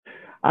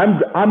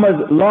I'm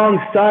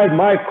alongside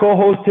my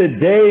co-host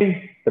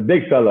today, the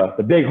big fella,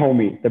 the big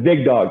homie, the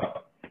big dog,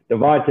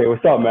 Devontae.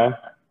 What's up, man?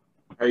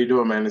 How you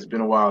doing, man? It's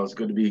been a while. It's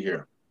good to be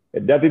here.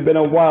 It's definitely been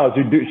a while.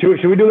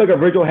 Should we do like a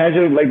virtual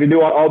handshake like they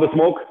do on All the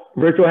Smoke?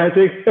 Virtual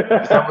handshake?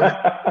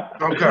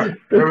 Okay,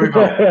 there we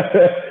go.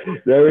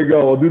 There we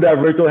go. We'll do that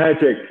virtual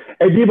handshake.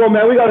 Hey, Debo,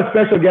 man, we got a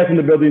special guest in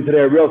the building today,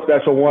 a real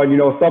special one. You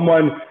know,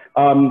 someone,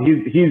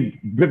 he's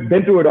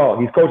been through it all.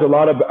 He's coached a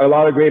lot of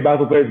great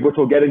basketball players, which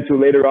we'll get into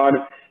later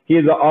on. He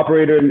is the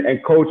operator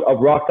and coach of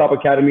Rocktop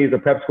Academy, a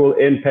prep school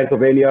in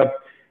Pennsylvania.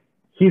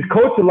 He's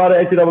coached a lot of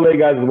NCAA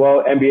guys as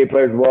well, NBA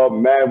players as well.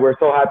 Man, we're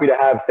so happy to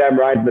have Sam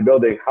Rines in the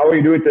building. How are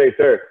you doing today,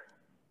 sir?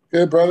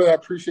 Good, brother. I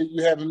appreciate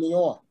you having me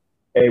on.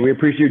 Hey, we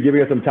appreciate you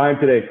giving us some time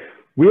today.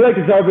 We like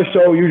to start the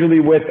show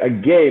usually with a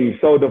game.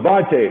 So,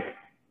 Devontae,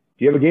 do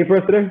you have a game for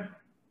us today?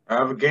 I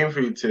have a game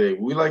for you today.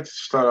 We like to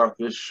start off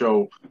this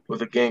show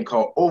with a game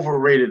called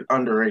Overrated,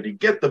 Underrated.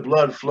 Get the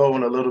blood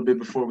flowing a little bit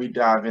before we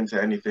dive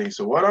into anything.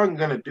 So what I'm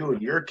going to do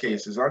in your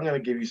case is I'm going to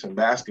give you some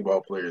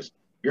basketball players.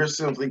 You're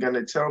simply going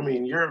to tell me,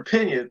 in your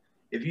opinion,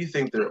 if you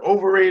think they're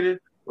overrated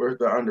or if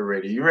they're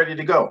underrated. You ready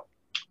to go?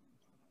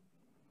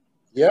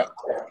 Yeah.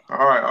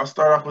 All right. I'll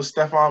start off with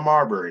Stephon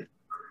Marbury.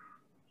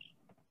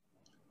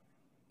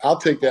 I'll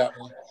take that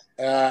one.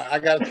 I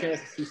got a chance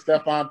to see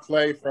Stephon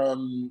play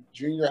from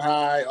junior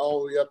high all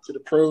the way up to the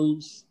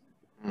pros.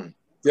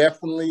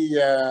 Definitely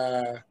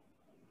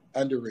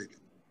underrated.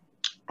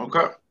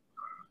 Okay.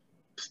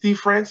 Steve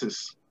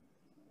Francis.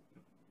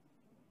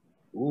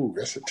 Ooh,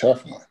 that's a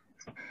tough one.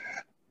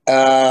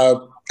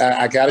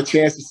 I got a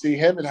chance to see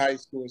him in high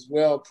school as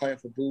well, playing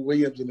for Boo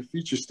Williams in the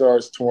Future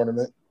Stars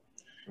tournament.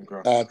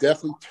 Okay.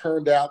 Definitely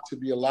turned out to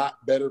be a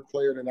lot better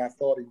player than I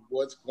thought he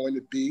was going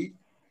to be.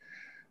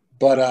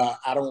 But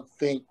I don't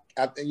think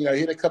he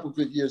had a couple of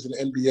good years in the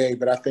NBA,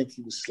 but I think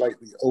he was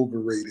slightly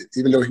overrated,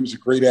 even though he was a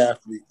great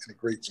athlete and a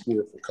great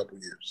scorer for a couple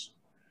of years.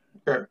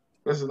 Okay.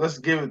 Let's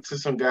give it to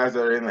some guys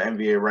that are in the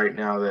NBA right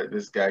now that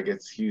this guy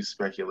gets huge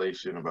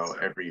speculation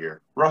about every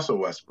year. Russell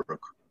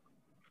Westbrook.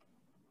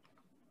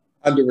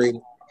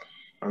 Underrated.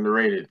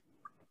 Underrated.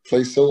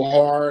 Plays so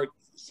hard,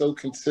 so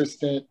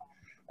consistent.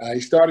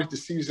 He started the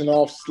season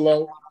off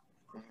slow.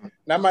 And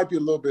I might be a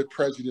little bit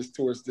prejudiced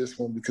towards this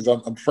one because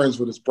I'm friends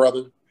with his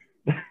brother.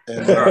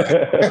 And,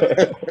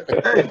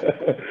 hey,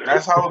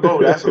 that's how it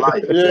goes. That's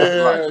life.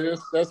 Yeah,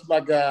 that's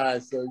my guy.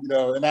 So,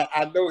 and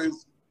I know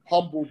his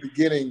humble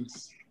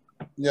beginnings.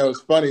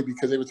 It's funny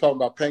because they were talking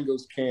about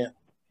Pengo's camp.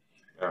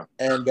 Yeah.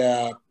 And,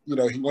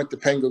 he went to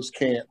Pengo's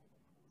camp.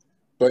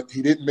 But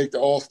he didn't make the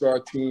all-star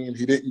team.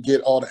 He didn't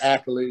get all the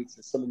accolades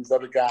that some of these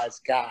other guys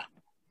got.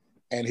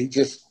 And he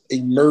just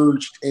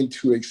emerged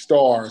into a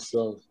star.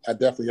 So I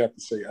definitely have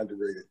to say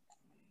underrated.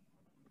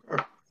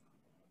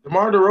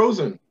 DeMar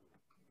DeRozan.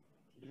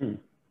 Ooh,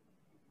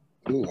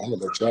 I'm going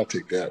to let y'all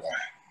take that one.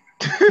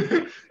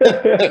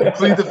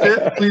 Plead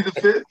the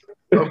fifth.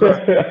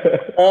 Okay.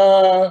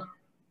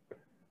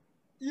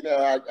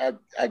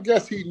 I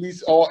guess he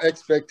meets all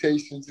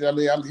expectations. I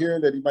mean, I'm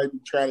hearing that he might be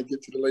trying to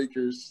get to the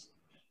Lakers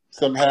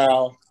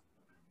somehow.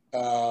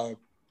 I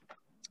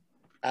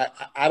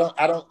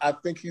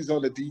think he's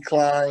on the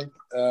decline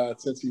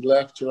since he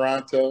left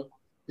Toronto.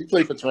 He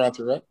played for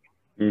Toronto, right?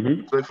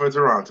 Mm-hmm. Played for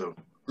Toronto.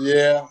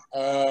 Yeah.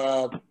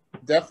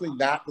 Definitely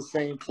not the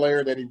same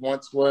player that he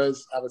once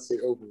was. I would say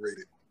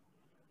overrated.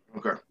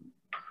 Okay.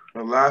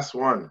 The last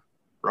one,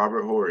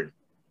 Robert Horry.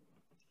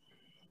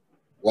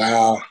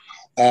 Wow.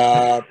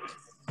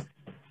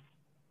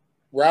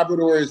 Robert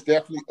Horry is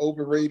definitely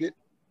overrated.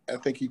 I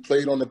think he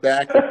played on the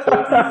back of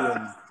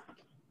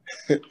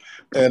Kobe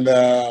and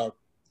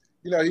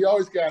he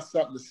always got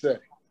something to say.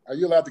 Are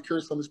you allowed to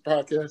curse on this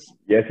podcast?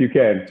 Yes, you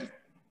can.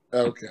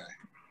 Okay.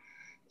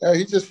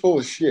 He's just full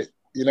of shit.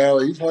 He's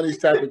one of these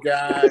type of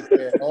guys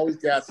that always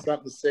got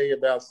something to say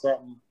about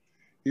something.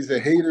 He's a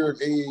hater of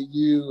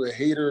AAU, a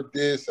hater of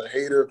this, a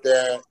hater of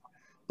that.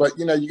 But,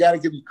 you got to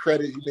give him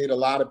credit. He made a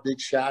lot of big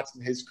shots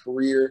in his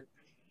career.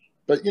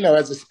 But,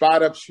 as a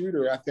spot-up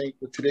shooter, I think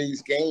with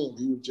today's game,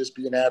 he would just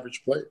be an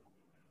average player.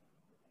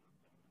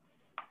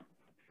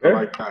 I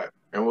like that.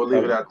 And we'll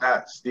leave it at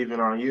that.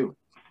 Stephen, on you.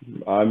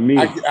 On me.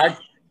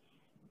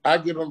 I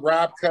give him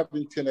Rob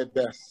Covington at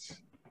best.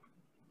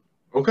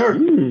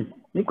 Okay.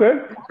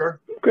 Okay.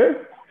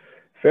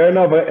 Fair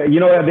enough. But, at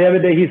the end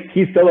of the day,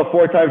 he's still a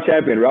four-time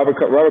champion. Robert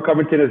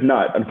Covington is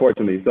not,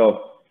 unfortunately.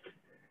 So.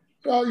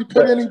 Well, you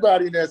put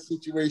anybody in that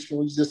situation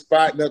when you're just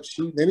spotting up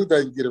shooting,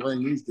 anybody can get a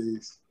ring these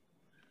days.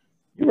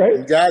 You're right.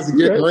 And guys are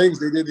getting rings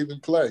they didn't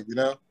even play,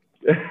 You're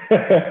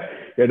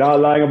not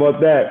lying about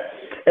that.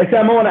 And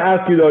Sam, I want to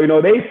ask you, though,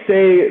 they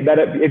say that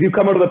if you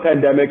come out of the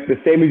pandemic, the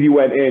same as you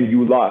went in,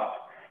 you lost.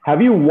 Have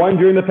you won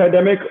during the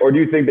pandemic, or do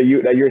you think that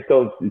you're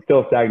still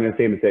stagnant,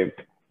 the same?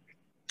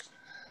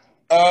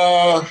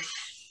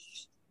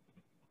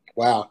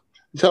 Wow.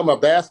 You talking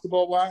about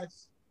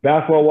basketball-wise?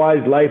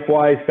 Basketball-wise,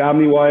 life-wise,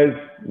 family-wise,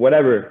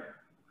 whatever.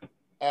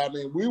 I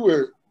mean, we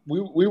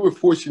were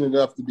fortunate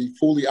enough to be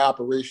fully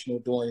operational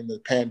during the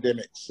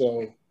pandemic.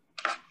 So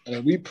I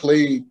mean, we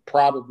played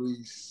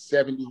probably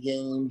 70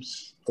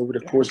 games over the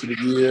course of the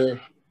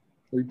year.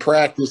 We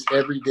practiced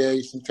every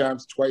day,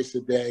 sometimes twice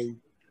a day.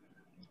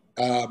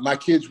 My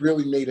kids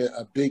really made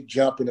a big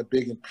jump and a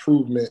big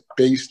improvement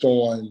based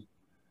on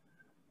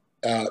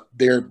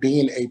there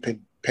being a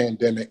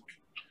pandemic.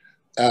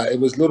 It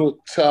was a little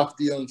tough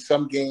dealing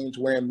some games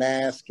wearing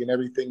masks and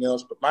everything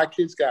else, but my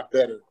kids got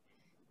better.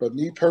 But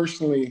me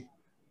personally,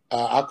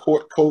 I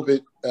caught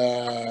COVID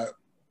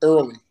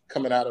early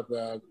coming out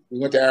of, we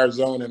went to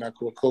Arizona and I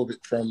caught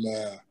COVID from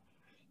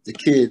the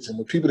kids. And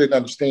what people didn't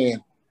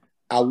understand,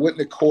 I wouldn't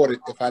have caught it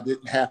if I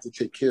didn't have to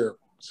take care of it.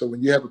 So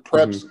when you have a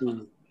prep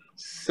school,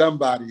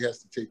 somebody has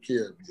to take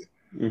care of you.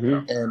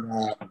 And,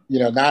 you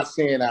know, not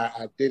saying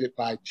I did it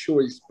by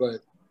choice,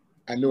 but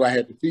I knew I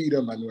had to feed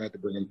them. I knew I had to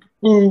bring them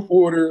food,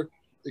 water,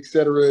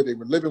 etc. They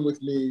were living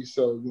with me.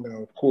 So, you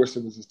know, of course,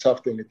 it was a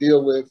tough thing to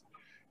deal with.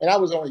 And I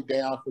was only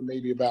down for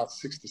maybe about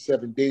 6 to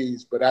 7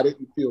 days, but I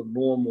didn't feel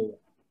normal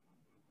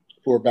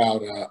for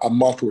about a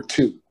month or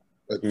two.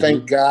 But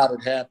thank God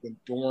it happened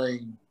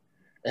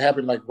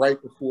like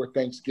right before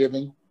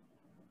Thanksgiving.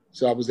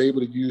 So I was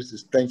able to use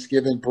this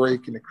Thanksgiving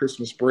break and the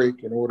Christmas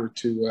break in order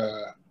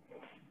to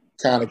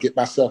kind of get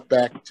myself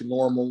back to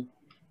normal.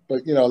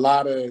 But, you know, a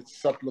lot of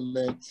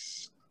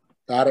supplements,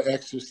 a lot of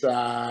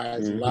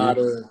exercise, a lot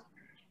of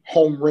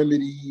home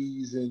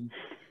remedies and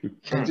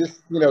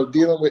just, you know,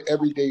 dealing with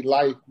everyday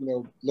life, you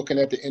know, looking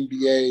at the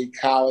NBA,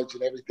 college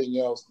and everything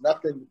else.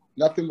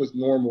 Nothing was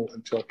normal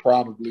until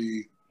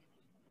probably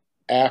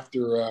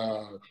after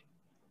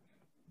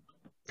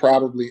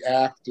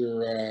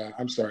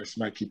I'm sorry,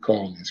 somebody keep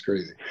calling me. It's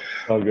crazy.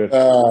 Oh, good.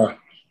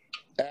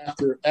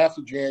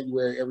 After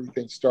January,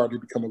 everything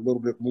started to become a little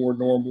bit more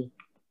normal.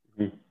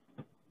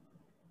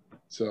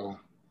 So.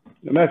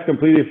 And that's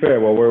completely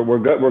fair. Well,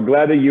 we're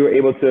glad that you were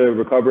able to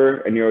recover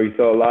and you're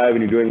still alive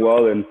and you're doing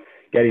well and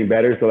getting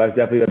better. So that's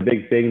definitely a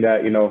big thing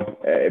that, you know,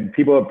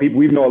 people,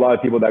 we know a lot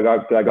of people that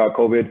got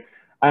COVID.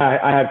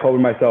 I had COVID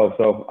myself.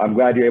 So I'm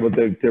glad you're able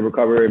to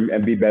recover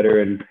and be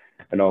better and,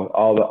 you know,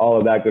 all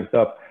of that good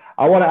stuff.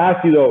 I want to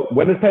ask you though,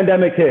 when this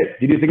pandemic hit,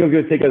 did you think it was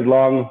going to take as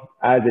long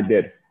as it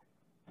did?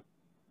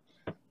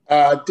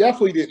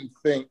 Definitely didn't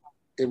think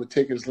it would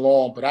take as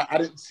long, but I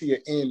didn't see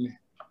an end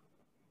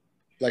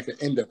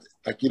of it.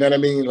 Like, you know what I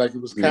mean? Like,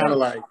 it was kind of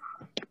like,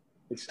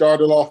 it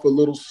started off a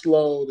little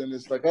slow, then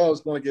it's like, oh,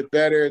 it's going to get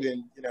better.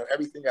 Then, you know,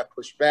 everything got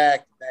pushed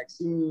back,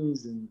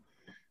 vaccines and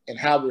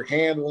how we're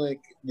handling it,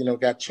 you know,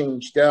 got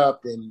changed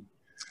up. And,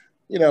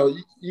 you know,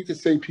 you could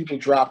say people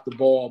dropped the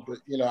ball, but,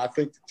 you know, I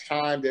think the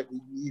time that we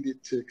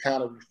needed to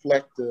kind of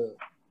reflect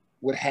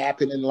what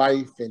happened in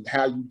life and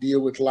how you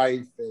deal with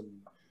life and,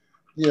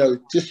 you know,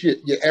 just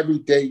your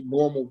everyday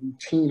normal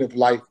routine of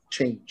life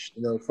changed,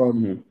 you know,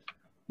 from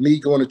me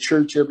going to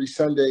church every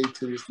Sunday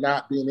to just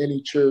not being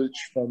any church,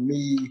 from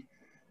me,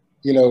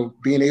 you know,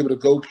 being able to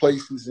go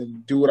places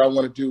and do what I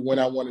want to do when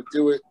I want to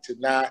do it, to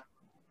not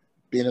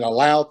being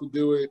allowed to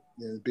do it,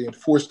 and being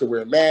forced to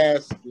wear a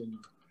mask. And,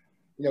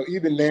 you know,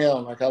 even now,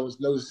 like I was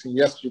noticing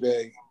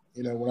yesterday,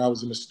 you know, when I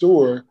was in the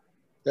store,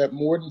 that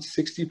more than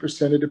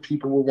 60% of the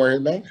people were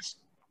wearing masks.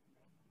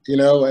 You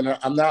know, and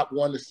I'm not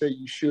one to say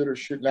you should or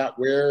should not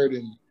wear it.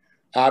 And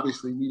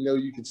obviously, we know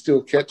you can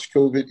still catch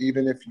COVID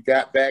even if you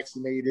got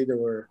vaccinated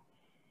or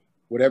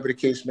whatever the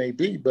case may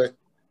be. But,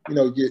 you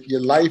know,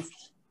 your life,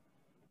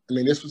 I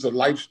mean, this was a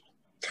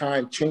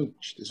lifetime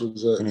change. This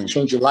was a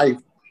change of life,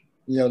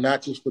 you know,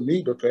 not just for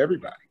me, but for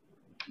everybody.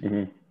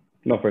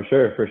 No, for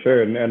sure.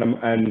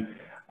 And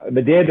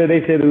the day that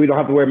they say that we don't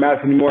have to wear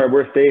masks anymore and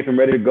we're safe and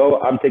ready to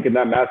go, I'm taking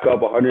that mask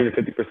off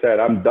 150%.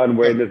 I'm done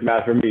wearing this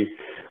mask for me.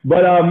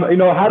 But, you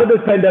know, how did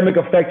this pandemic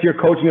affect your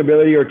coaching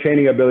ability or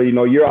training ability? You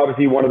know, you're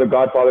obviously one of the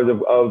godfathers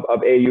of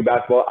AAU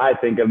basketball, I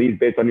think, at least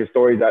based on your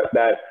stories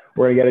that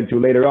we're going to get into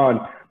later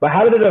on. But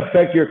how did it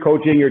affect your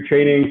coaching, your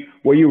training?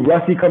 Were you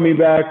rusty coming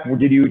back?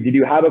 Did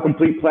you have a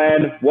complete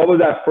plan? What was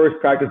that first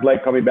practice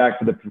like coming back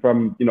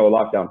from, you know,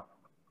 lockdown?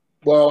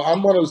 Well,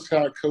 I'm one of those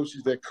kind of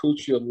coaches that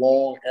coach you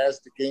along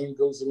as the game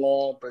goes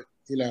along. But,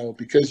 you know,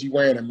 because you're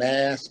wearing a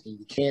mask and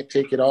you can't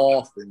take it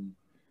off and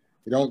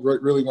you don't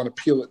really want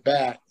to peel it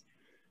back,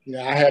 you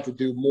know, I had to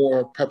do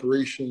more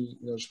preparation,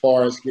 you know, as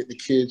far as getting the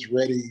kids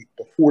ready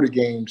before the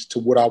games to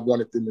what I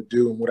wanted them to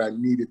do and what I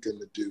needed them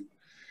to do.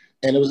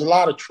 And it was a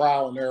lot of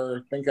trial and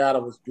error. Thank God I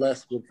was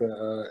blessed with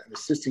an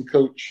assistant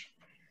coach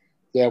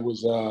that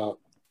was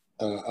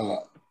an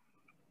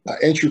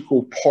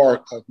integral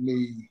part of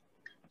me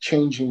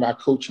changing my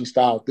coaching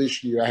style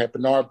this year. I had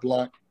Bernard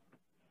Blunt.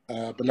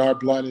 Bernard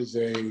Blunt is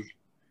a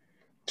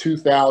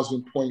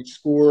 2,000-point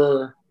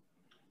scorer,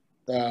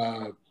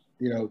 you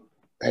know,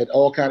 had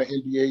all kind of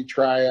NBA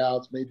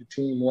tryouts, made the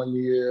team 1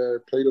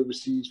 year, played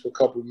overseas for a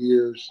couple of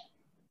years.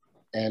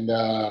 And,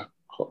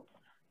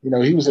 you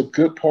know, he was a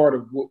good part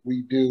of what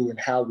we do and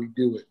how we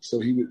do it. So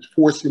he was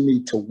forcing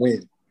me to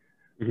win,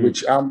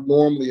 which I'm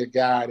normally a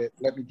guy that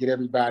let me get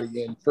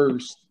everybody in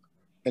first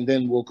and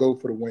then we'll go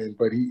for the win.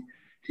 But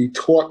he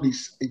taught me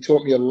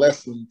a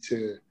lesson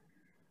to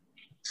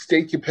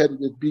stay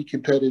competitive, be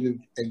competitive,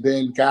 and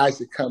then guys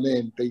that come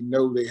in, they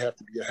know they have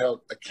to be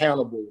held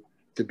accountable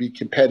to be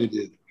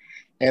competitive.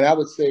 And I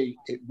would say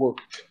it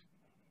worked,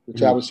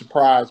 which I was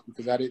surprised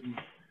because I didn't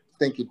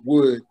think it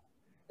would.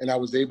 And I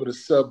was able to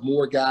sub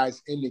more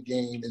guys in the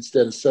game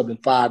instead of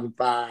subbing 5 and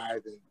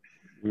 5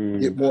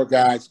 and get more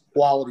guys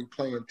quality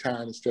playing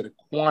time instead of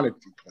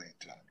quantity playing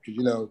time. Because,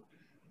 you know,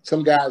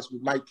 some guys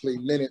might play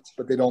minutes,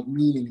 but they don't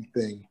mean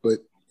anything. But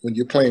when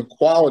you're playing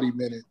quality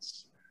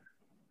minutes,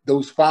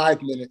 those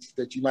 5 minutes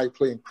that you might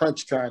play in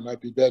crunch time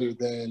might be better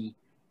than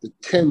the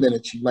 10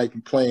 minutes you might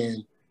be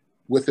playing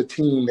with a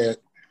team that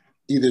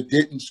either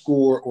didn't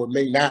score or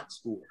may not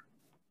score.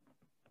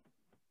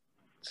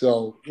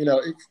 So, you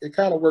know, it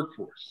kind of worked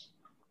for us.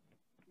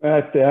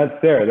 That's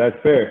fair. That's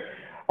fair.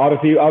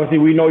 Obviously,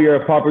 we know you're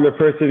a popular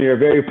person. You're a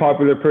very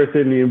popular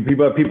person.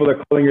 People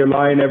are calling your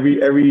line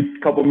every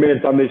couple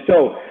minutes on this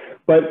show.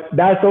 But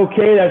that's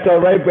okay. That's all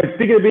right. But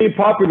speaking of being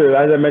popular,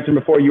 as I mentioned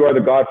before, you are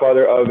the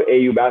godfather of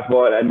AU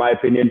basketball, in my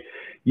opinion.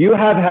 You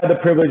have had the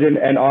privilege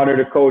and honor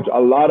to coach a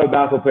lot of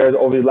basketball players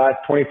over the last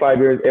 25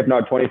 years, if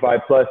not 25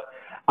 plus.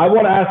 I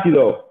want to ask you,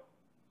 though,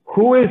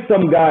 who is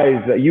some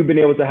guys that you've been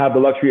able to have the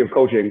luxury of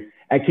coaching?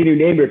 And can you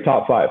name your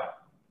top 5?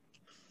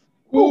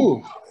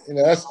 Ooh, you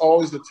know, that's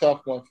always a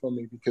tough one for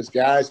me because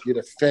guys get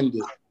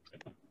offended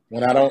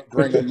when I don't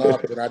bring them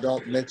up, that I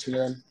don't mention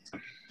them.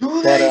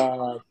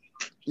 But,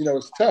 you know,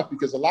 it's tough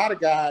because a lot of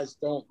guys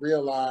don't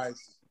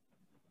realize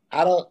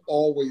I don't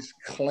always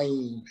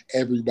claim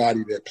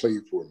everybody that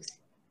played for me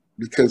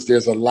because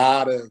there's a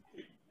lot of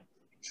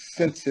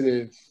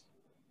sensitive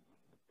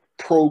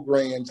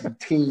programs and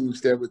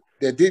teams that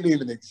didn't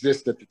even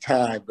exist at the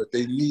time, but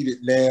they need it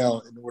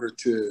now in order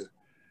to,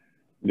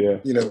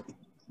 you know,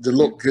 to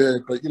look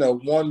good. But, you know,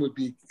 one would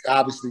be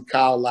obviously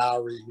Kyle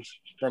Lowry, who's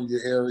from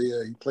your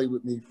area. He played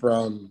with me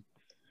from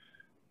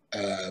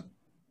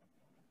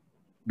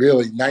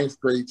really 9th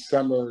grade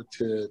summer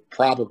to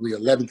probably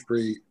 11th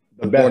grade.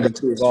 The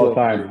best of all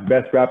time.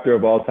 Best Raptor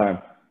of all time.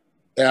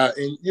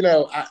 And, you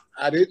know,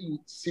 I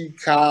didn't see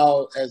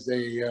Kyle as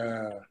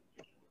a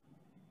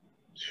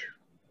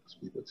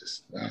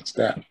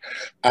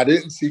I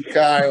didn't see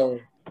Kyle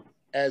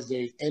as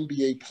a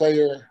NBA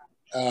player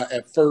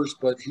at first,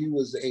 but he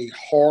was a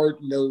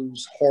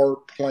hard-nosed,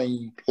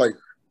 hard-playing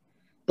player.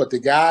 But the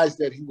guys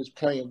that he was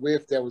playing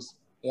with that was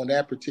on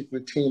that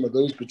particular team or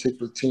those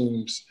particular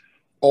teams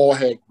all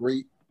had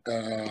great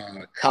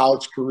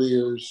college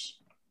careers,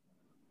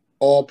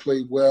 all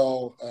played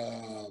well.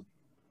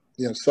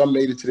 You know, some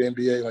made it to the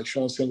NBA, like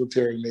Sean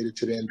Singletary made it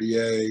to the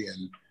NBA,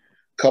 and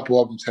a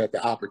couple of them had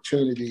the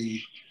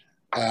opportunity.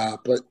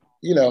 But,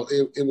 you know,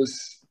 it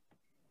was,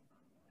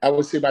 I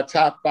would say my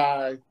top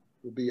 5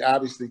 would be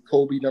obviously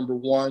Kobe number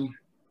 1,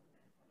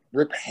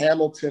 Rip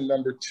Hamilton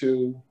number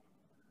 2,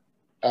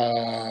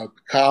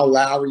 Kyle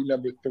Lowry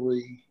number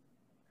 3,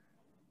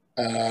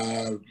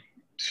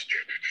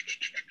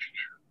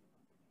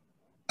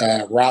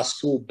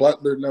 Rasul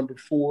Butler number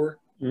 4,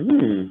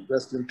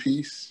 rest in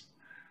peace.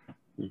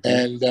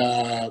 And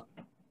I'm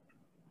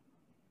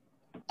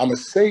gonna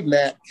say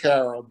Matt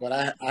Carroll, but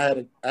I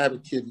have a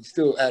kid. He's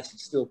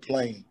still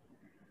playing.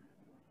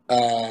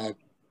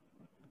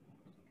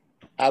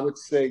 I would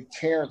say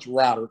Terrence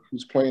Roderick,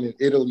 who's playing in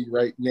Italy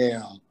right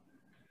now,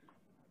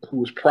 who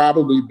was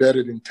probably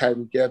better than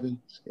Tyreek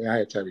Evans. And I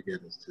had Tyreek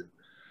Evans too.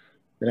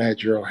 Then I had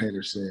Gerald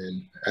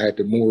Henderson. I had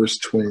the Morris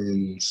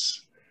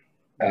twins.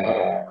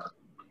 You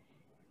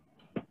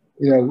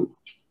know,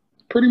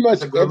 pretty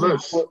much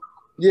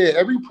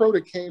every pro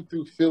that came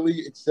through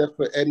Philly except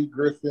for Eddie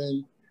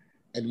Griffin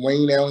and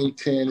Wayne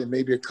Ellington and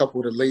maybe a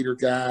couple of the later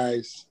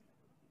guys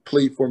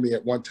played for me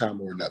at one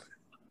time or another.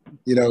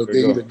 You know,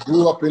 they either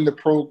grew up in the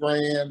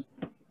program.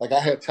 Like I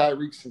had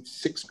Tyreek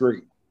since 6th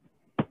grade.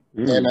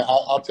 And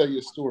I'll tell you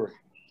a story.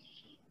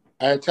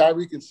 I had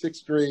Tyreek in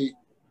 6th grade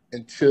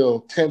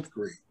until 10th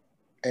grade.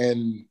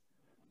 And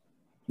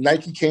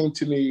Nike came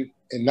to me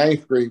in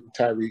 9th grade with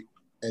Tyreek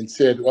and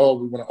said, oh,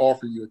 we want to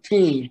offer you a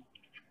team.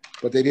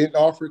 But they didn't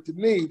offer it to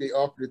me. They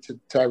offered it to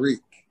Tyreek.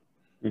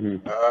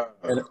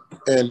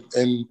 And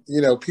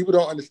you know, people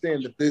don't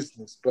understand the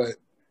business, but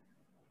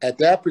at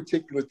that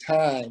particular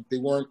time, they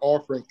weren't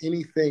offering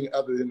anything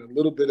other than a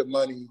little bit of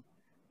money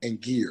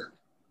and gear,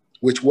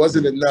 which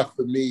wasn't enough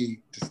for me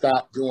to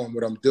stop doing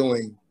what I'm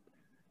doing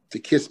to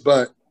kiss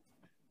butt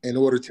in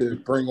order to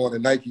bring on a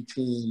Nike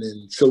team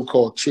and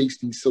so-called chase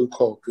these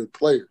so-called good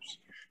players.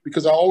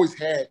 Because I always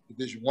had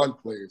Division I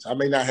players. I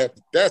may not have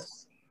the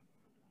best,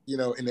 you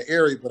know, in the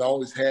area, but I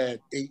always had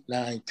 8,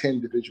 9,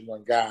 10 Division I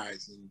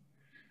guys.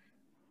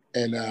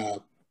 And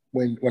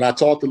when I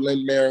talked to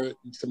Lynn Merritt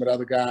and some of the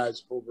other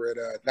guys over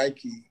at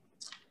Nike,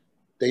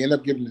 they ended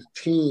up giving the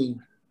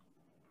team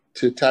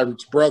to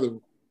Tyreek's brother,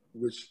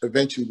 which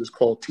eventually was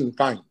called Team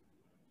Final,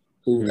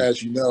 who,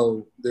 as you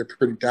know, they're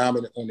pretty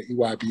dominant on the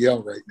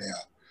EYBL right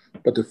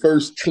now. But the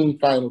first Team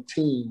Final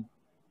team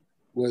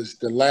was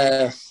the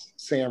last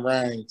Sam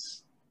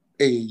Rines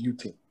AAU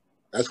team.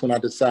 That's when I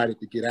decided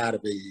to get out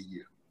of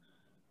AAU.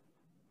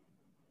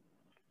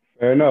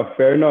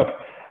 Fair enough.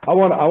 I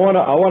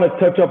want to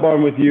touch up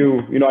on with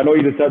you. You know, I know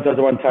you just touched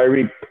on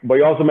Tyreek, but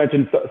you also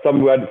mentioned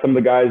some of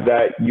the guys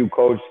that you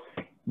coached.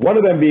 One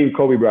of them being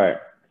Kobe Bryant.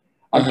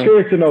 I'm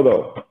curious to know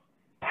though,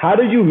 how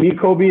did you meet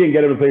Kobe and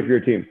get him to play for your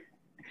team?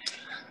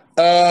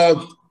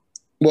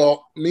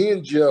 Well, me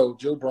and Joe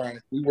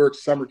Bryant, we worked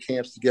summer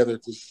camps together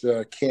at this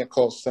camp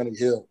called Sunny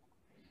Hill.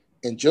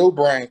 And Joe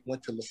Bryant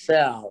went to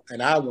LaSalle,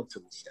 and I went to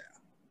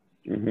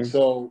LaSalle.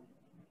 So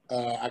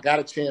I got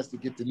a chance to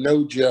get to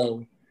know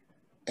Joe.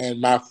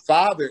 And my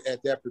father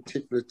at that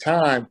particular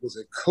time was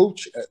a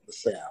coach at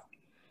LaSalle.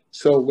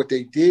 So what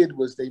they did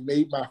was they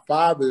made my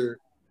father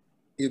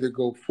either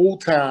go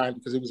full-time,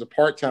 because he was a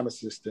part-time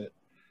assistant.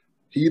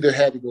 He either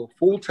had to go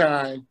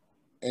full-time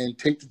and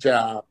take the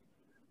job,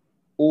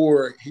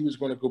 or he was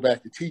going to go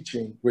back to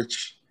teaching,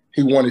 which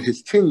he wanted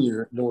his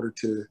tenure in order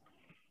to,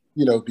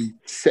 you know, be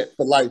set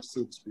for life,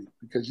 so to speak.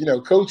 Because, you know,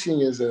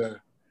 coaching is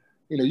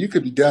you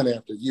could be done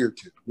after a year or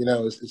two. You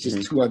know, it's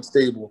just too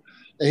unstable.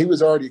 And he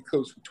was already a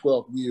coach for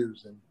 12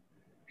 years, and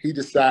he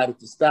decided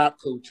to stop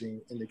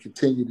coaching and to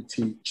continue to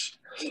teach.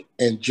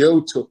 And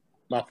Joe took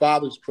my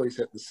father's place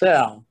at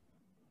LaSalle,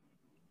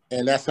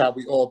 and that's how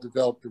we all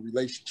developed the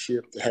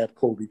relationship to have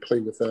Kobe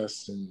play with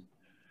us and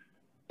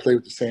play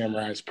with the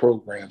Samurais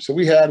program. So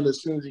we had him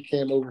as soon as he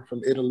came over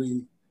from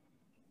Italy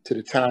to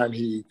the time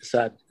he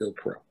decided to go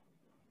pro.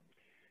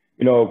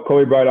 You know,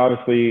 Kobe Bryant,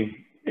 obviously,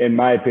 in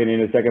my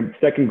opinion, the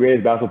second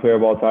greatest basketball player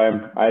of all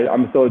time.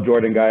 I'm still a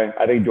Jordan guy.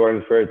 I think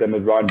Jordan is first and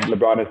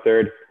LeBron is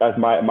third. That's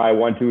my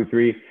 1, 2,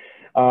 3.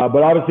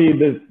 But obviously,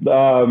 this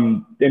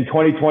in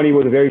 2020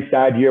 was a very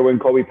sad year when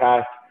Kobe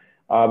passed,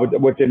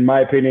 which in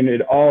my opinion,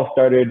 it all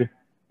started,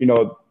 you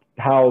know,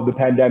 how the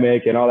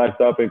pandemic and all that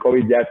stuff, and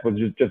Kobe's death was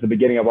just the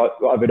beginning of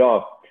it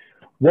all.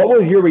 What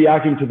was your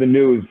reaction to the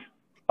news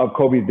of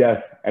Kobe's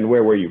death, and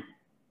where were you?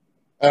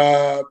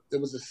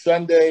 It was a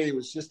Sunday. It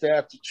was just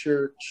after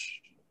church.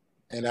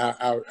 And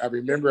I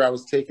remember I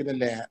was taking a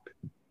nap,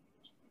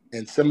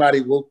 and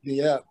somebody woke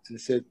me up and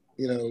said,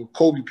 you know,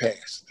 Kobe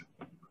passed.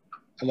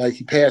 I'm like,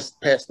 he passed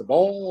the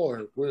ball,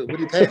 or what did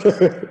he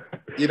pass?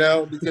 You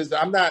know, because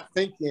I'm not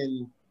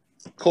thinking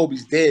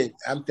Kobe's dead.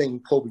 I'm thinking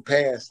Kobe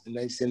passed. And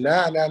they said,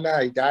 nah,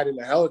 he died in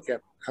a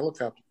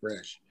helicopter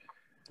crash.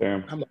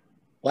 Damn. I'm like,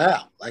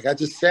 wow. Like, I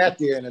just sat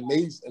there and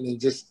amazed, I mean,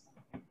 just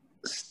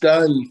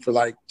stunned for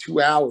like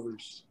 2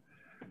 hours.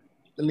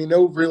 I mean,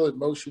 no real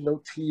emotion,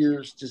 no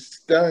tears, just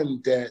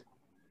stunned that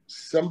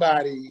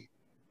somebody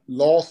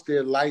lost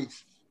their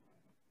life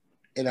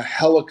in a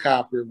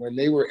helicopter when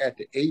they were at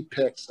the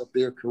apex of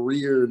their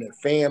career and their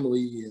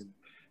family, and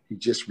he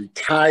just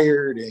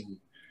retired. And,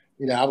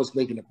 you know, I was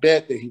making a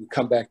bet that he would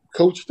come back and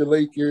coach the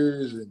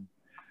Lakers. And,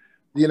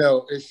 you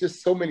know, it's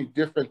just so many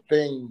different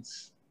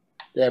things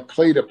that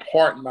played a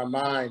part in my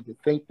mind to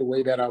think the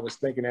way that I was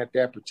thinking at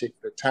that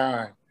particular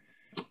time.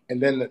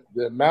 And then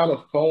the amount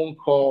of phone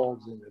calls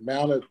and the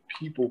amount of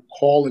people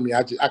calling me,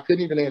 I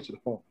couldn't even answer the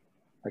phone.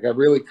 Like, I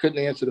really couldn't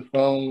answer the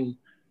phone.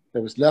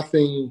 There was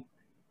nothing,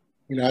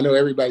 you know, I know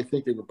everybody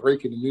think they were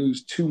breaking the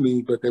news to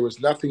me, but there was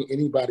nothing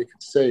anybody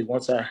could say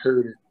once I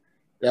heard it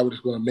that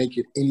was going to make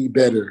it any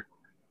better,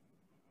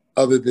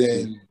 other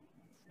than,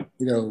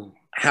 you know,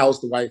 how's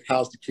the wife,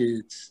 how's the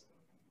kids?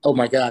 Oh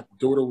my God, the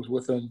daughter was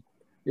with him.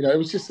 You know, it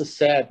was just a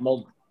sad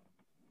moment.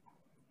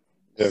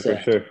 Yeah,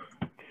 sad. For sure.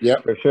 Yeah,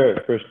 for sure.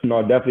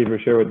 Definitely for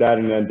sure with that.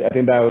 And I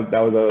think that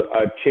was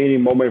a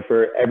changing moment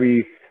for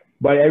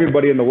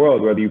everybody in the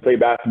world, whether you play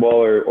basketball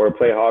or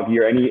play hockey,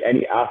 or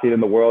any athlete in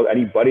the world,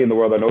 anybody in the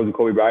world that knows who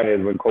Kobe Bryant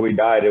is. When Kobe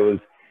died, it was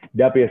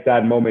definitely a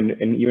sad moment,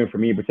 and even for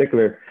me in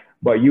particular.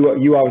 But you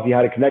obviously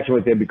had a connection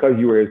with him because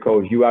you were his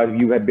coach. You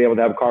had been able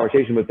to have a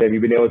conversation with him.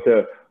 You've been able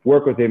to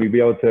work with him. You've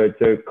been able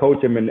to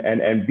coach him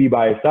and be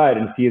by his side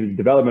and see his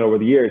development over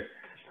the years.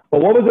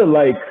 But what was it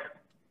like?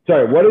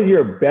 What is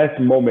your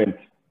best moment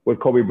with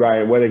Kobe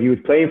Bryant? Whether he was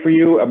playing for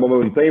you, a moment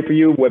when he was playing for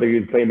you, whether he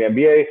was playing the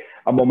NBA,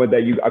 a moment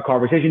a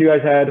conversation you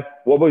guys had.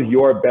 What was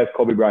your best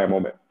Kobe Bryant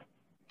moment?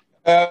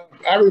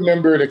 I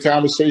remember the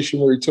conversation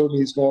where he told me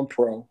he's going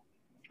pro.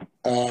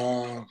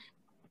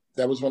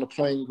 That was on a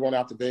plane going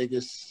out to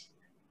Vegas.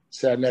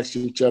 Sat next to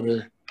each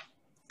other,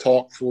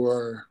 talked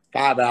for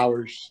 5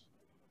 hours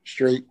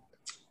straight.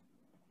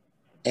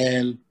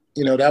 And,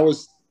 you know, that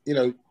was, you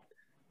know,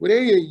 with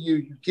AAU,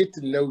 you get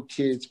to know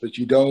kids, but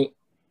you don't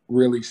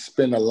really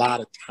spend a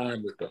lot of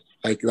time with them.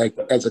 Like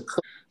as a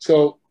coach.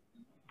 So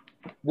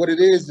what it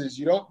is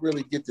you don't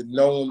really get to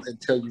know them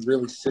until you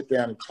really sit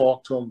down and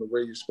talk to them the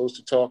way you're supposed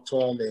to talk to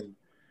them. And,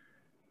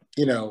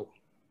 you know,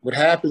 what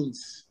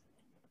happens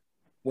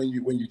when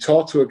you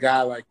talk to a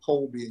guy like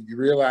Kobe and you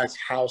realize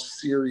how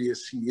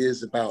serious he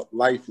is about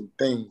life and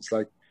things,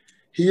 like,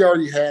 he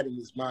already had in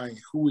his mind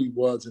who he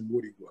was and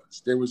what he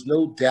was. There was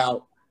no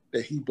doubt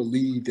that he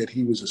believed that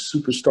he was a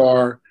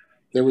superstar.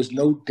 There was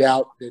no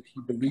doubt that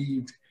he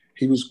believed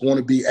he was going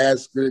to be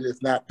as good,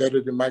 if not better,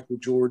 than Michael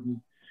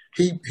Jordan.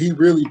 He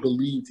really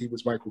believed he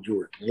was Michael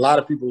Jordan. A lot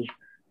of people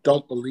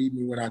don't believe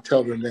me when I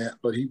tell them that,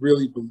 but he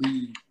really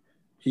believed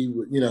he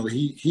would. You know,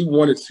 he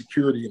wanted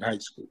security in high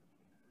school.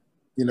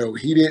 You know,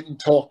 he didn't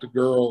talk to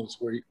girls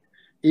where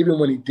even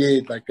when he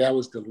did, like that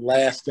was the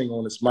last thing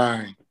on his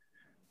mind.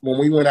 When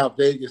we went out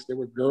Vegas, there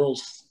were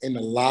girls in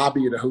the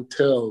lobby of the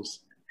hotels.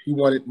 He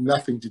wanted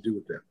nothing to do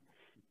with them.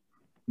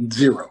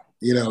 Zero.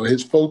 You know,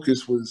 his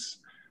focus was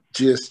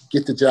just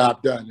get the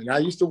job done. And I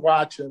used to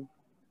watch him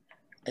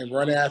and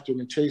run after him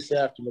and chase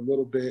after him a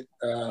little bit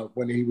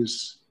when he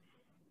was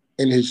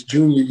in his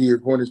junior year,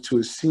 going into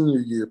his senior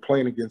year,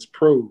 playing against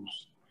pros.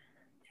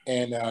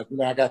 And you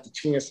know, I got the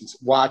chance to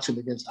watch him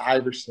against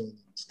Iverson,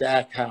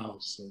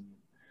 Stackhouse, and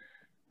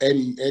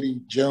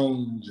Eddie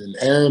Jones, and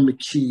Aaron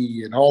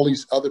McKee, and all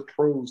these other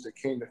pros that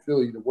came to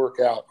Philly to work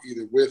out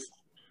either with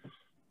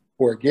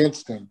or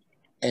against him.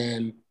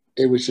 And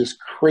it was just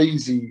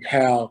crazy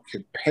how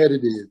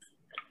competitive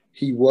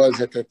he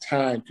was at that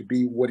time to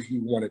be what he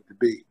wanted to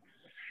be.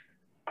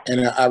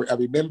 And I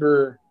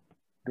remember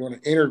doing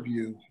an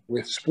interview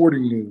with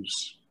Sporting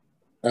News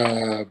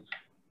a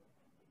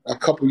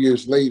couple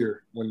years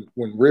later when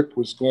Rip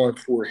was going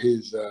for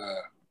his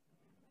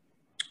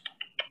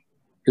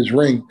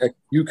ring at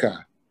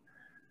UConn.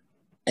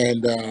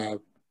 And the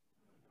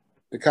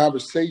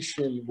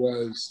conversation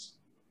was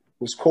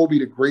Kobe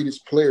the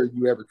greatest player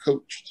you ever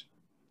coached?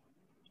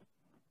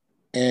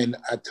 And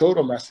I told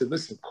him, I said,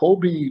 listen,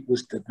 Kobe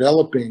was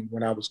developing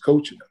when I was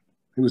coaching him.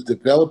 He was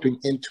developing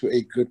into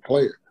a good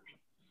player.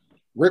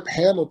 Rip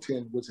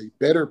Hamilton was a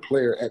better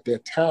player at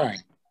that time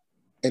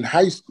in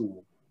high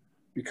school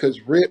because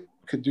Rip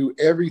could do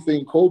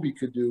everything Kobe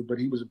could do, but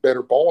he was a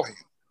better ball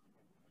handler.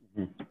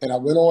 Mm-hmm. And I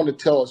went on to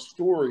tell a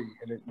story,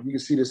 and you can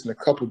see this in a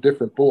couple of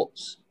different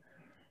books,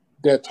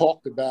 that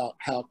talked about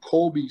how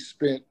Kobe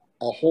spent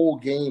a whole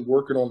game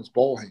working on his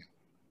ball handle.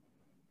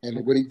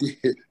 And what he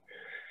did,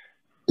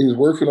 he was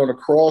working on a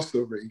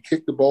crossover. He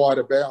kicked the ball out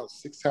of bounds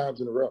 6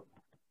 times in a row.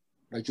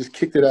 Like, just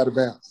kicked it out of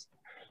bounds.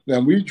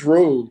 Now, we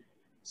drove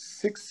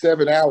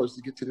 6-7 hours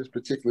to get to this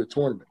particular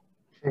tournament.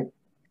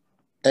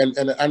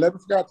 And I never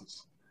forgot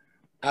this.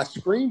 I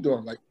screamed to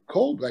him, like,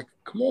 Kobe, like,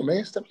 come on,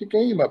 man, step your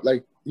game up.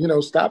 Like, you know,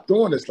 stop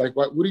doing this. Like,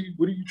 what are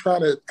you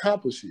trying to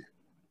accomplish here?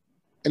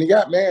 And he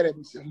got mad at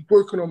me. He said, I'm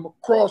working on my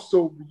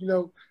crossover, you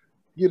know,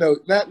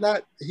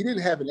 not he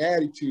didn't have an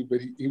attitude, but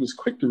he was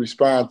quick to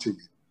respond to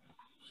you.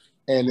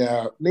 And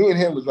me and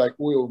him was like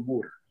oil and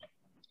water.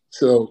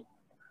 So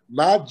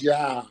my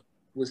job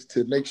was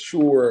to make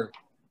sure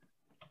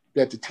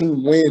that the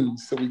team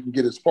wins so we can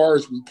get as far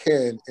as we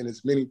can and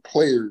as many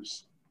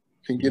players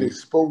can get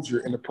exposure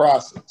in the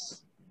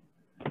process.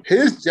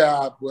 His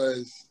job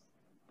was,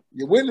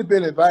 you wouldn't have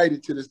been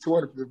invited to this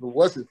tournament if it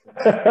wasn't for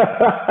me.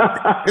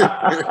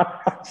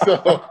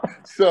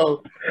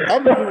 so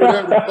I'm doing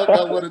whatever the fuck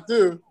I want to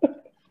do.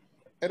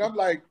 And I'm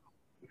like,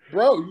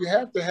 bro, you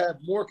have to have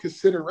more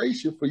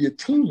consideration for your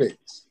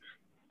teammates.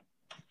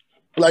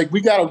 Like,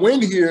 we got to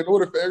win here in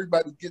order for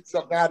everybody to get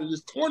something out of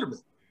this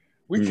tournament.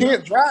 We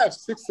can't drive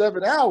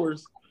 6-7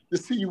 hours to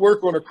see you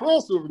work on a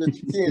crossover that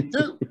you can't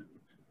do.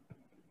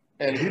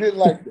 And he didn't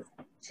like that.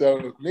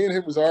 So me and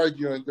him was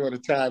arguing during the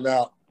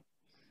timeout.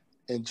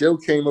 And Joe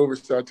came over,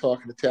 started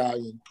talking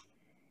Italian,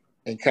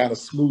 and kind of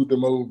smoothed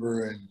him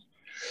over.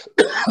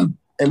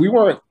 And we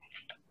weren't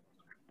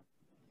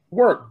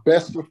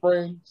best of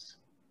friends,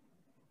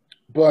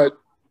 but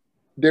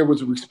there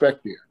was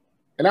respect there.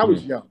 And I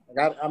was young.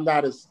 Like, I'm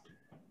not as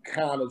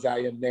calm as I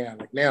am now.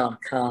 Like, now I'm a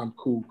calm,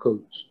 cool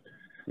coach.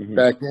 Mm-hmm.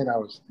 Back then I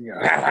was, you know,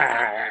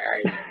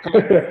 come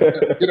on,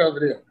 get over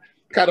there.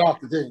 Cut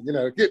off the thing, you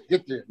know, get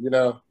there, you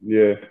know.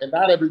 Yeah. And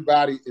not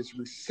everybody is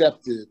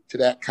receptive to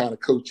that kind of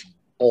coaching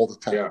all the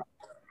time. Yeah.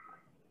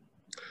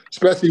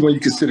 Especially when you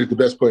consider the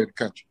best player in the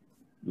country.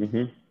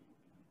 Mm-hmm.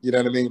 You know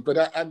what I mean?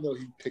 But I know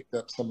he picked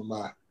up some of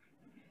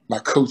my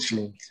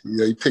coaching. You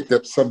know, he picked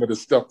up some of the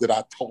stuff that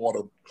I taught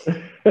him.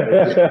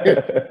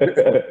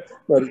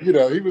 But you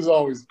know, he was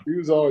always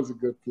a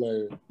good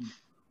player.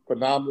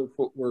 Phenomenal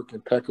footwork,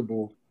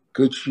 impeccable,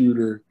 good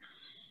shooter.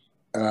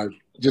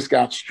 Just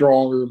got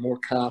stronger, more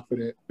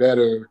confident,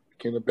 better,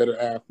 became a better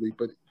athlete.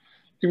 But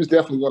he was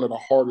definitely one of the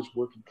hardest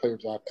working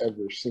players I've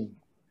ever seen.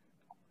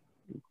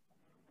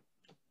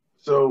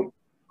 So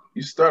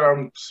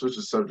I'm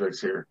switching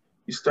subjects here.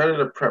 You started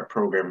a prep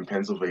program in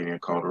Pennsylvania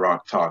called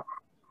Rocktop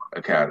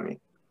Academy.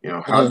 You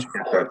know, how did you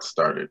get that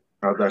started?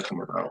 How did that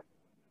come about?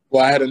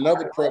 Well, I had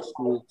another prep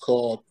school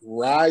called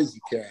Rise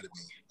Academy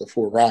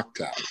before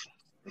Rocktop.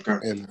 Okay.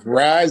 And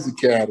Rise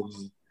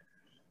Academy,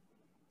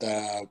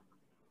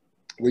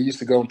 we used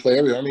to go and play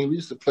everywhere. I mean, we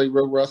used to play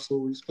Roe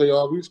Russell. We used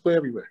to play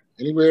everywhere.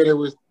 Anywhere there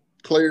was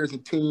players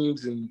and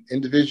teams and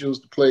individuals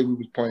to play, we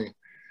was playing.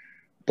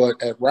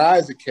 But at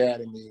Rise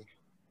Academy,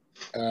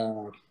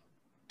 I'm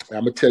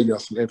gonna tell y'all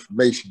some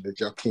information that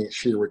y'all can't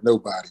share with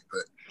nobody,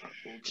 but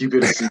keep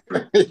it a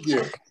secret.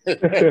 Yeah.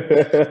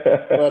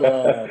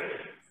 But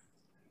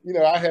you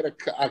know, I had a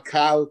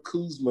Kyle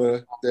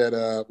Kuzma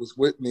that was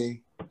with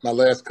me my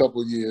last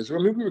couple of years. I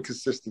mean, we were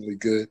consistently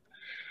good.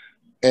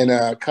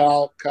 And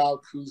Kyle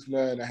Kuzma,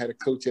 and I had a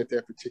coach at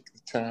that particular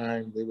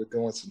time. They were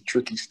doing some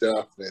tricky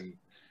stuff, and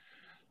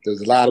there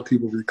was a lot of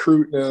people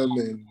recruiting them,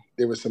 and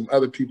there were some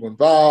other people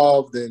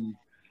involved, and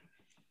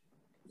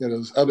you know,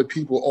 those other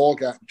people all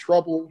got in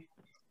trouble.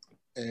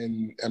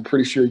 and I'm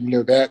pretty sure you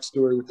know that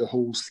story with the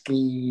whole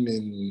scheme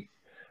and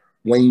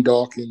Wayne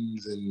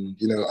Dawkins and,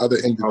 you know, other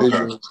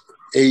individuals,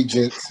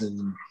 agents,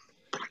 and,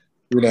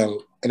 you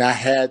know, and I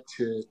had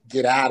to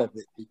get out of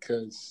it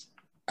because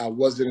I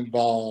wasn't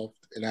involved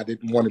and I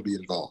didn't want to be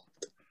involved.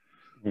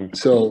 Mm-hmm.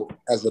 So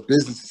as a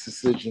business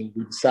decision,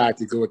 we decided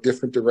to go a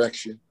different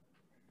direction.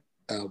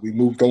 We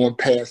moved on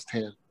past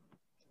him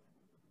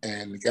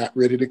and got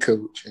rid of the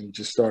coach and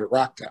just started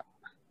Rocktop.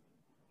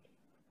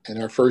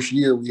 And our first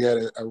year, we had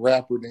a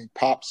rapper named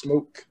Pop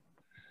Smoke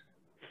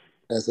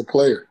as a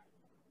player.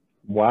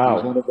 Wow. He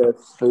was one of our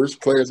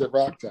first players at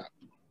Rocktop.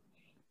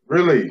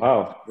 Really?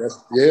 Wow.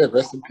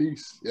 Rest in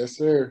peace. Yes,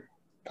 sir.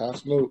 Pop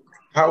Smoke.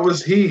 How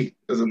was he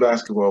as a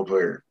basketball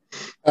player?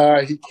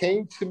 He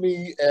came to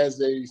me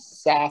as a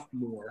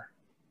sophomore,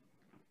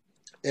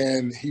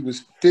 and he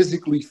was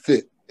physically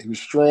fit. He was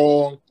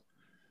strong.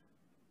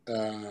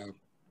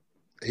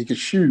 He could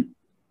shoot,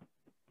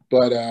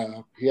 but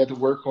he had to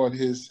work on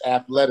his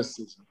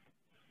athleticism.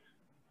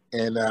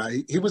 And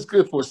he was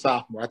good for a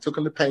sophomore. I took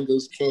him to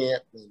Pengo's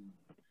camp, and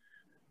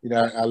you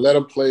know, I let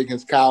him play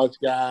against college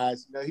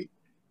guys. You know,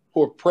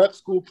 for a prep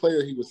school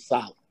player, he was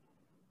solid.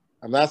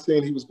 I'm not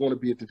saying he was going to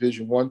be a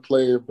Division I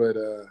player, but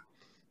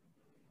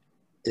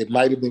it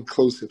might have been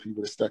close if he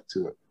would have stuck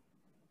to it.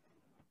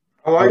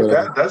 I like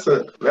that.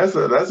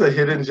 That's a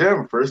hidden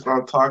gem. First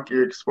on Talk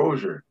Your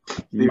Exposure.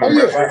 My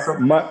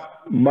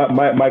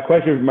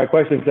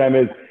question, Sam,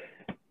 is: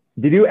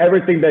 did you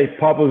ever think that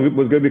Pop was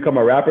going to become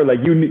a rapper? Like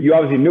you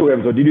obviously knew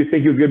him, so did you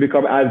think he was going to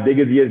become as big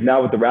as he is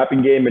now with the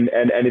rapping game and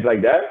anything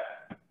like that?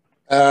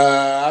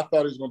 I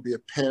thought he was going to be a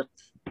pimp,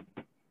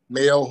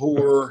 male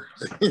whore.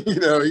 You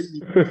know,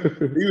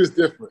 he was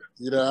different.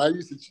 You know, I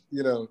used to,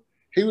 you know,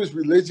 he was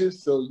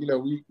religious, so you know,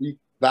 we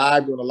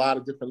vibed on a lot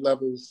of different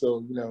levels.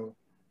 So you know,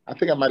 I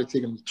think I might have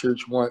taken him to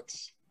church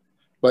once,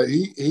 but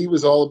he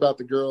was all about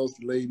the girls,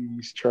 the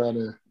ladies, trying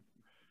to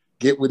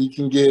get what he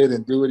can get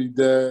and do what he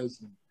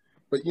does.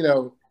 But you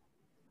know,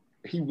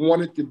 he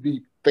wanted to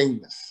be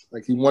famous.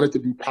 Like he wanted to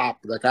be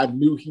popular. Like I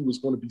knew he was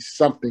going to be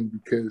something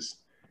because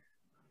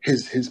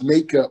his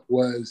makeup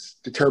was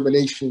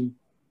determination.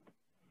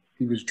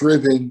 He was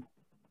driven,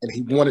 and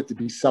he wanted to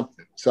be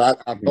something. So I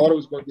thought it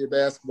was going to be a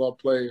basketball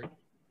player,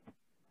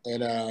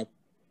 and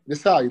this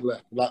is how he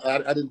left.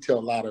 I didn't tell a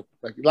lot of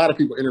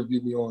people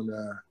interviewed me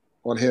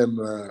on him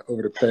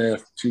over the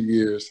past 2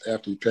 years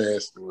after he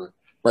passed or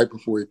right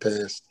before he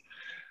passed.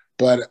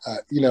 But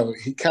you know,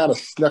 he kind of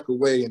snuck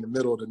away in the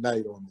middle of the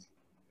night on me.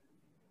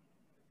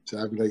 So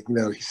I'd be like, you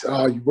know, he said,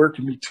 "Oh, you're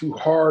working me too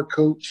hard,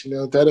 coach." You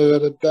know, da da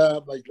da da.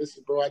 I'm like,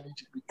 "Listen, bro, I need you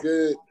to be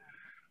good."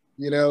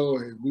 You know,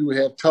 and we would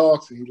have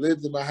talks, and he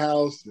lived in my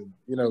house, and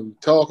you know, we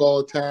talk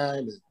all the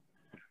time.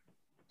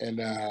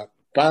 And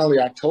finally,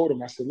 I told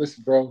him, I said,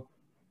 "Listen, bro,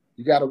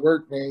 you got to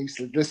work, man." He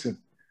said, "Listen,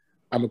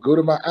 I'm gonna go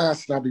to my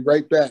aunt's, and I'll be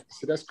right back." I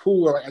said, "That's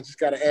cool. I just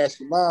got to ask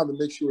your mom to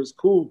make sure it's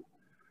cool."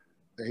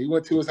 And he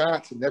went to his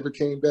aunt's and never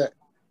came back.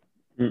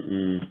 So,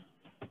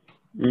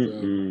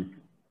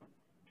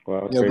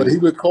 wow, you know, but he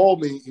would call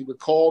me. He would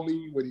call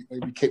me when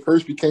he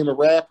first became a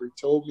rapper. He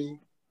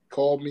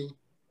called me.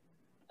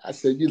 I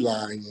said, "You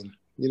lying?" And,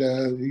 you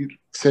know, he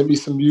sent me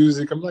some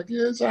music. I'm like,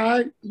 "Yeah, it's all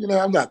right." You know,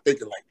 I'm not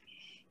thinking like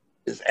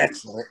it's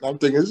excellent. I'm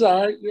thinking it's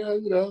all right. Yeah,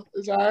 you know,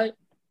 it's all right.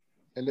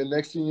 And then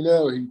next thing you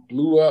know, he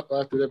blew up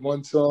after that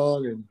one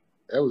song, and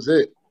that was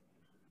it.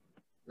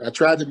 I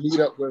tried to meet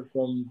up with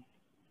him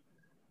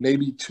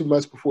maybe 2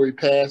 months before he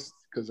passed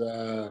because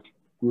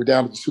we were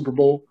down at the Super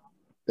Bowl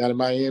down in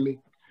Miami.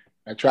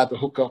 I tried to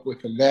hook up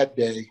with him that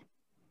day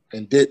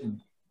and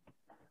didn't.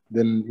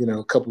 Then, you know,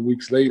 a couple of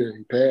weeks later,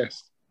 he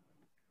passed.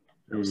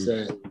 It was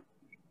sad.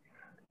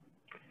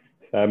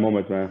 Sad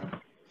moments, man.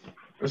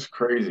 That's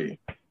crazy.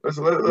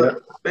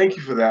 Thank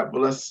you for that. But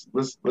let's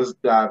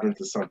dive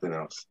into something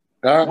else.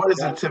 What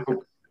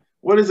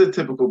is a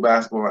typical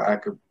basketball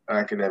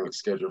academic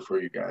schedule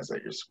for you guys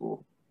at your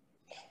school?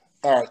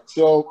 All right.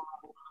 So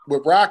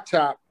with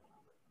Rocktop,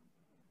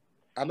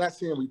 I'm not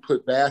saying we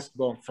put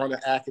basketball in front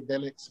of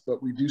academics,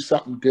 but we do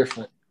something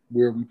different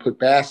where we put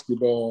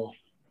basketball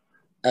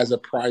as a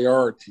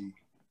priority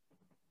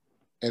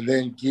and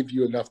then give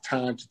you enough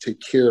time to take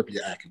care of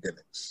your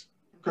academics.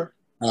 Okay.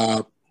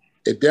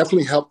 It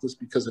definitely helped us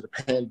because of the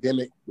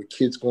pandemic with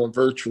kids going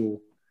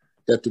virtual,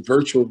 that the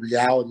virtual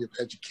reality of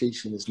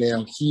education is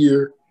now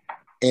here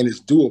and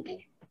is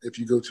doable if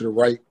you go to the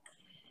right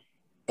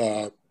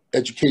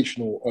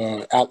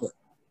educational outlet.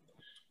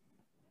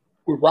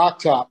 With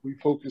Rocktop, we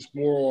focus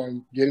more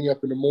on getting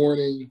up in the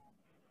morning,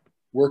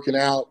 working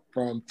out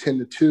from 10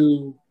 to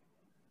 2,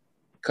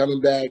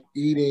 coming back,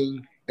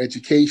 eating,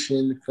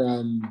 education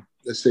from,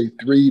 let's say,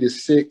 3 to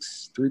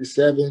 6, 3 to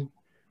 7.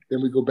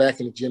 Then we go back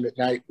in the gym at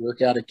night,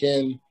 work out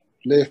again,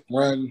 lift,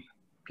 run,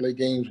 play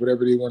games,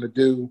 whatever they want to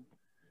do.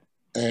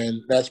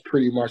 And that's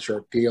pretty much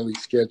our daily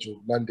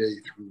schedule, Monday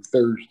through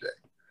Thursday.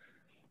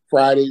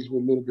 Fridays, we're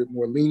a little bit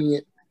more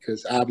lenient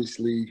because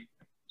obviously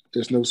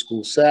there's no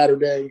school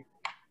Saturday.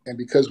 And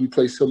because we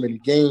play so many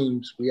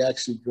games, we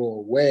actually go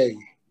away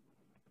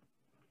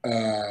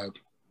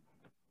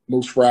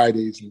most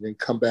Fridays, and then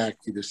come back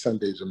either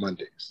Sundays or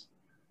Mondays.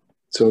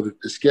 So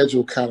the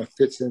schedule kind of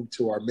fits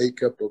into our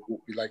makeup of what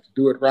we like to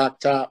do at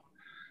Rocktop.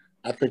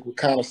 I think what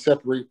kind of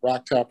separate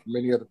Rocktop from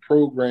any other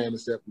program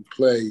is that we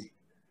play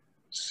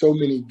so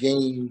many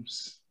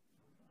games.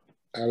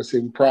 I would say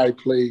we probably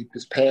played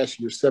this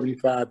past year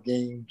 75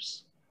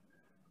 games.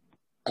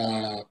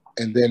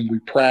 And then we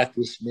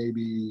practice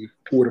maybe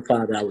 4 to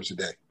 5 hours a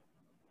day.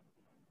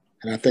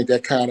 And I think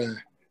that kind of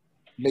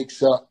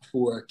makes up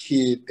for a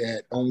kid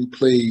that only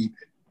played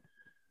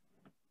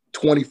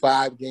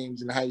 25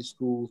 games in high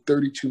school,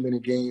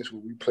 32-minute games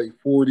where we play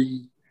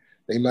 40.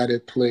 They might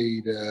have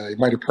played, they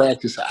might have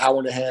practiced an hour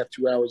and a half,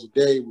 2 hours a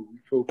day where we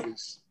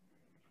focus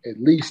at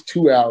least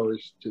 2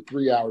 hours to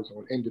 3 hours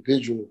on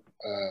individual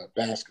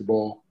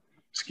basketball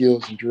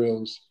skills and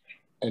drills.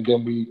 And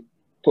then we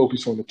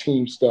focus on the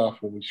team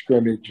stuff when we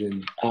scrimmage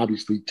and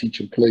obviously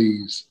teaching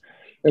plays.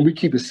 And we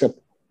keep it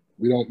simple.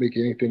 We don't make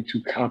anything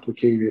too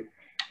complicated.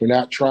 We're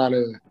not trying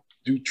to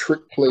do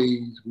trick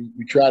plays.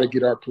 We try to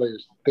get our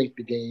players to think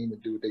the game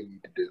and do what they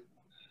need to do.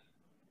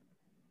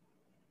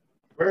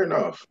 Fair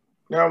enough.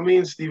 Now, me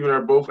and Steven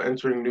are both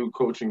entering new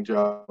coaching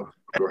jobs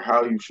or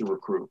how you should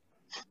recruit.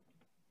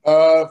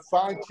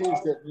 Find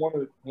kids that want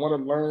to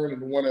learn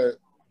and want to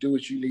do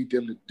what you need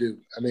them to do.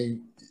 I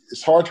mean,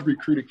 it's hard to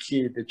recruit a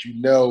kid that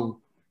you know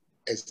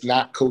is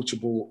not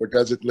coachable or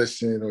doesn't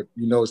listen, or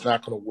you know it's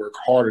not going to work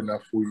hard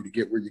enough for you to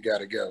get where you got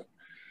to go.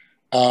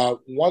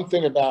 One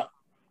thing about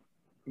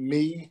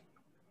me,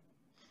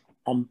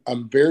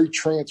 I'm very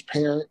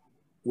transparent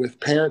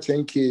with parents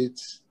and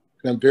kids,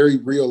 and I'm very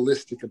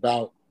realistic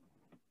about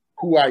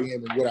who I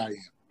am and what I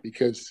am.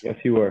 Because yes,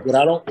 you are. What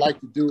I don't like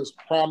to do is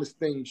promise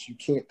things you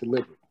can't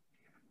deliver.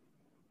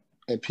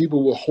 And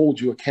people will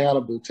hold you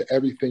accountable to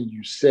everything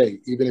you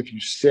say, even if you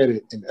said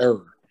it in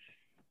error,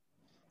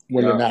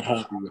 when they're not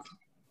happy with you.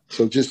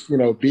 So just,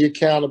 be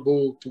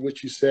accountable to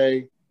what you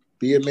say,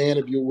 be a man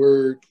of your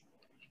word,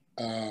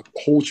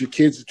 hold your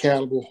kids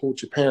accountable,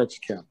 hold your parents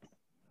accountable.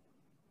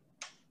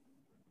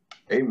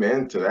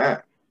 Amen to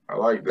that. I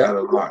like that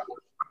a lot.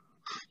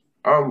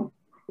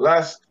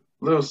 Last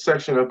little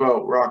section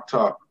about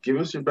Rocktop. Give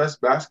us your best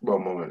basketball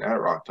moment at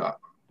Rocktop.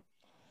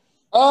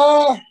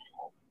 I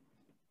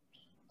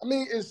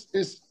mean,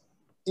 it's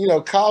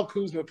Kyle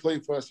Kuzma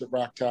played for us at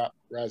Rocktop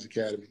Rise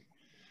Academy.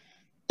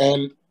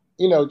 And,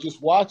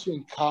 just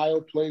watching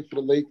Kyle play for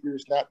the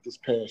Lakers, not this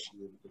past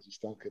year because he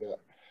stunk it up,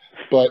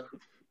 but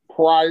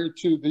prior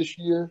to this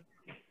year,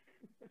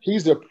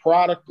 he's a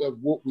product of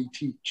what we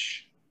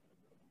teach.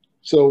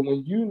 So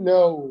when you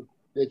know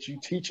that you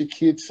teach a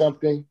kid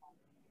something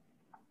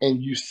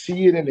and you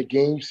see it in a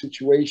game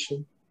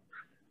situation,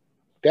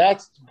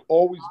 that's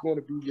always going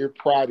to be your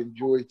pride and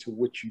joy to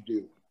what you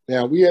do.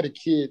 Now, we had a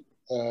kid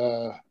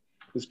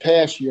this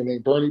past year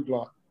named Bernie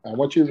Blunt. I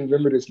want you to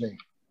remember this name,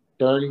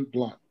 Bernie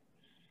Blunt.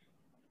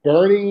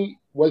 Bernie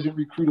wasn't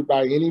recruited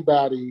by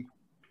anybody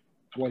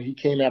when he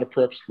came out of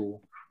prep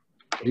school.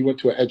 He went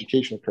to an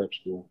educational prep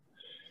school.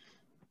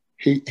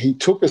 He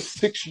took a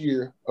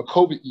 6-year, a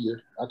COVID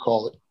year, I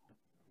call it,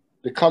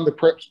 to come to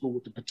prep school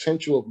with the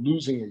potential of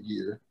losing a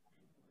year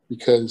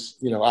because,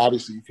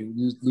 obviously you can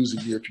lose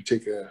a year if you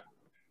take a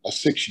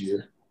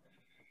 6-year.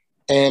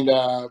 And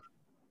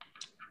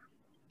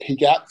he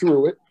got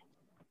through it.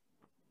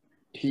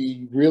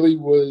 He really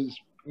was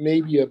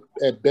maybe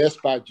at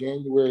best by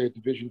January a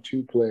Division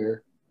II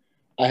player.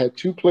 I had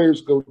 2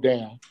 players go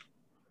down.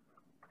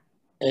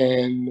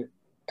 And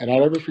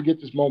I'll never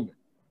forget this moment.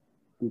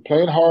 We were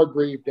playing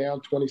Hargrave down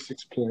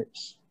 26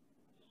 points.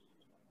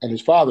 And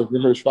his father,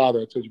 remember his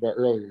father I told you about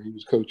earlier, he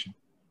was coaching.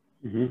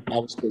 Mm-hmm. I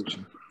was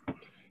coaching.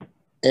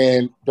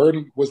 And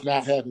Bernie was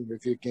not having a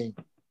good game.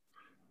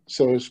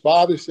 So his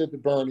father said to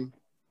Bernie,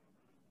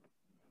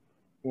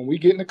 when we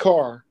get in the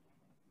car,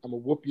 I'm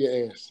going to whoop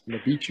your ass. I'm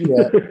going to beat you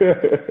up.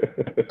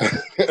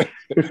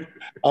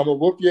 I'm going to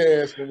whoop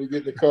your ass when we get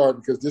in the car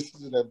because this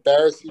is an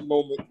embarrassing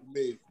moment for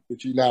me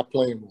that you're not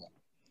playing well.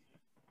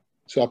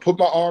 So I put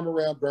my arm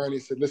around Bernie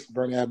and said, listen,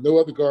 Bernie, I have no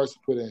other guards to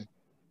put in.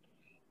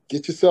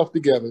 Get yourself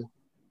together.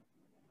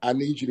 I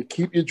need you to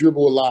keep your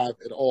dribble alive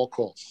at all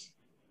costs.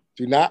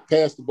 Do not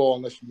pass the ball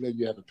unless you know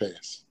you have a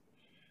pass.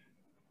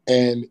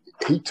 And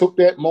he took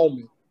that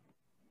moment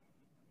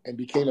and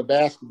became a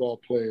basketball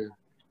player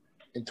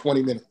in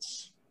 20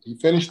 minutes. He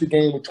finished the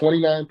game with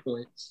 29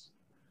 points.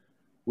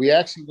 We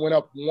actually went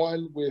up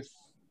 1 with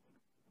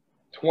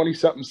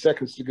 20-something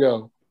seconds to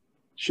go.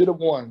 Should have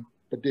won,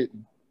 but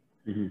didn't.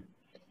 Mm-hmm.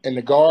 And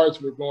the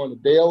guards were going to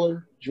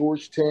Baylor,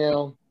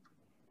 Georgetown,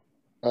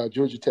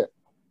 Georgia Tech.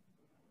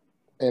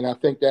 And I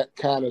think that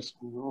kind of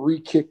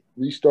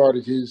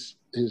restarted his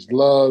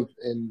love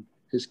and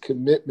his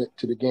commitment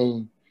to the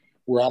game,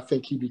 where I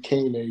think he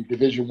became a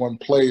Division I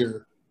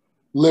player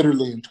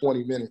literally in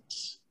 20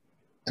 minutes.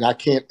 And I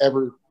can't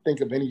ever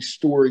think of any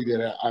story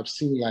that I've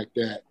seen like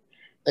that.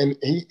 And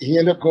he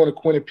ended up going to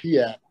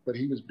Quinnipiac, but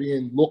he was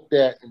being looked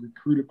at and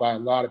recruited by a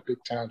lot of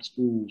big-time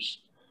schools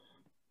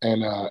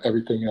and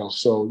everything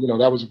else. So,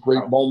 that was a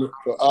great moment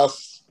for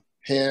us,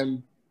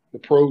 him, the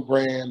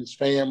program, his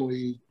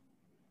family,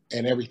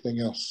 and everything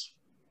else.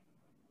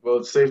 Well,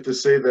 it's safe to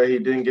say that he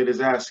didn't get his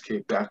ass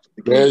kicked after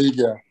the game. There you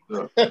go.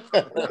 So,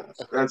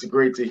 that's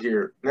great to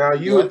hear. Now,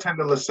 you Yep.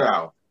 attended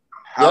LaSalle.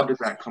 How did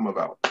that come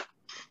about?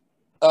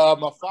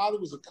 My father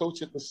was a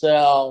coach at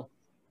LaSalle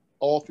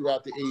all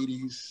throughout the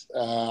 80s.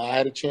 I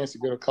had a chance to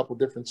go to a couple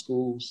different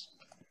schools.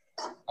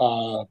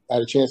 I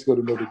had a chance to go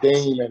to Notre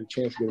Dame. I had a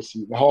chance to go to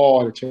Seton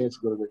Hall. I had a chance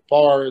to go to Wake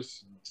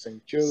Forest,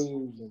 St.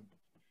 Joe's, and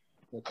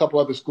a couple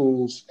other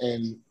schools.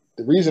 And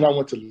the reason I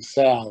went to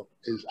LaSalle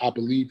is I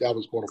believed I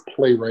was going to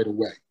play right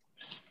away.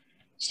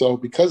 So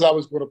because I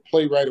was going to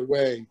play right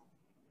away,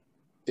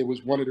 it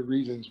was one of the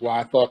reasons why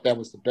I thought that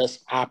was the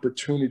best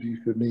opportunity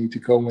for me to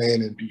go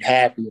in and be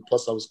happy. And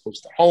plus I was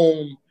close to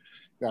home.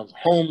 I was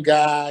a home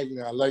guy.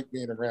 I like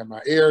being around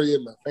my area,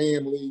 my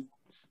family,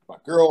 my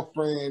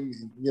girlfriend,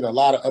 and, a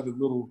lot of other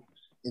little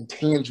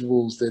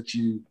intangibles that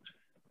you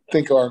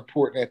think are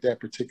important at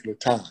that particular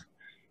time.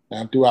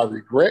 Now, do I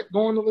regret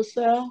going to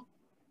LaSalle?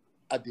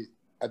 I did.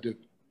 I do.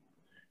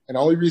 And the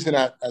only reason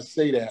I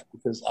say that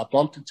because I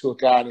bumped into a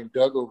guy named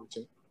Doug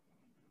Overton.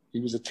 He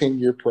was a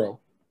 10-year pro.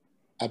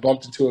 I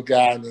bumped into a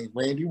guy named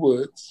Randy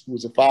Woods, who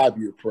was a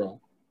 5-year pro.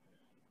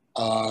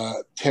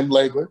 Tim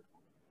Legler,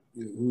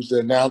 who's the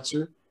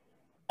announcer.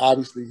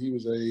 Obviously, he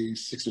was a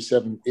 6 or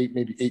 7, 8,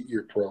 maybe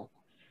 8-year pro.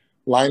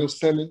 Lionel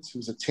Simmons,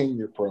 who's a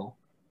 10-year pro.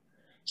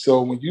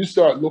 So when you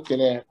start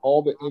looking at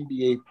all the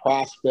NBA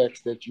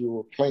prospects that you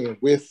were playing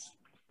with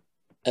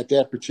at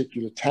that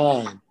particular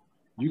time,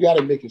 you got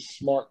to make a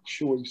smart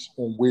choice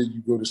on where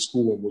you go to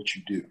school and what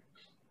you do.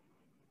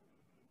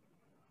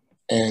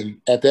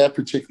 And at that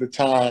particular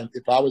time,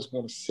 if I was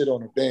going to sit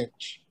on a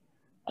bench,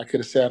 I could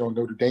have sat on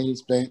Notre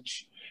Dame's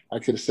bench. I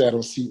could have sat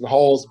on Seton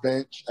Hall's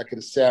bench. I could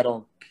have sat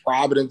on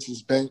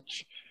Providence's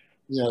bench.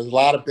 There's a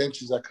lot of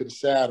benches I could have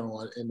sat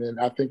on. And then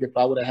I think if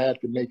I would have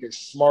had to make a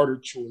smarter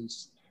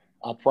choice,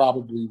 I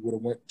probably would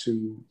have went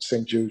to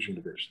St. Joe's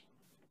University.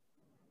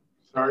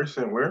 Sorry,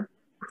 St. where?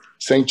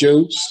 St.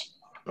 Joe's.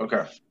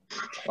 Okay.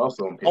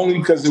 Also, only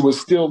because it was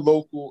still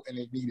local and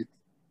it needed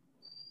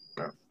me.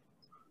 Yeah.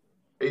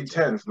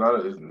 810 is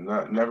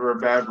never a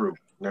bad route.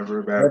 Never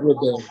a bad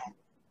route.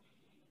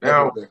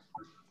 Now,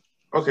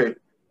 okay.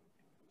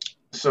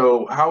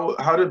 So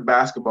how did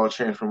basketball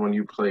change from when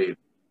you played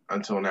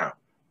until now?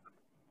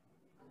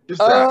 Just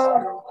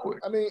that real quick.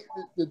 I mean,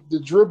 the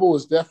dribble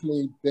has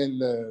definitely been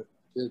the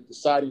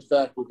deciding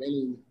factor of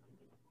any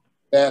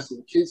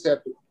basketball. Kids have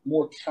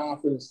more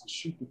confidence to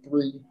shoot the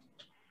three.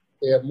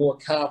 They have more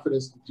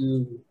confidence to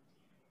do,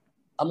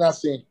 I'm not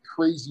saying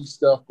crazy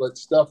stuff, but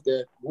stuff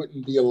that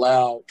wouldn't be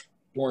allowed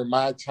during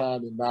my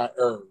time in my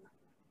era.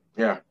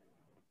 Yeah.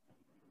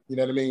 You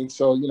know what I mean?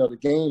 So, the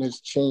game has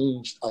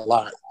changed a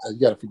lot. You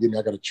got to forgive me.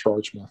 I got to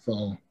charge my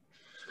phone.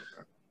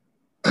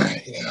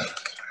 Yeah.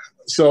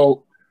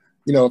 So,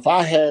 if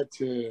I had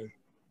to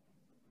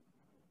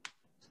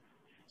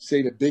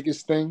say the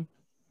biggest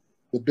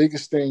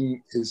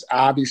thing is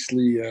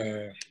obviously,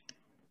 the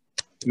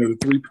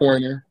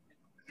three-pointer.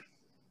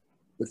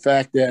 The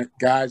fact that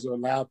guys are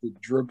allowed to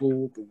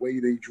dribble the way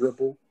they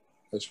dribble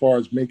as far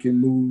as making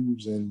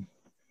moves and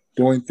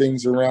doing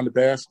things around the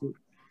basket.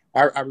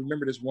 I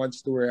remember this one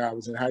story. I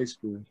was in high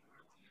school,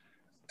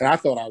 and I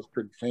thought I was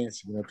pretty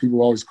fancy.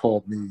 People always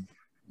called me,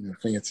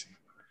 fancy.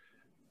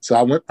 So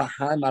I went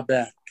behind my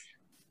back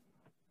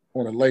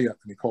on a layup,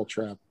 and they called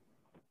travel.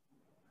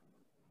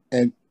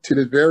 And to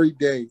this very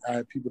day, I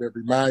have people that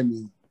remind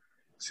me,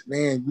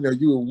 man,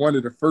 you were one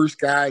of the first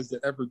guys to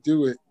ever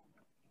do it.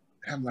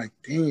 And I'm like,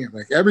 damn,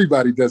 like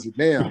everybody does it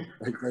now.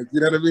 Like, you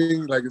know what I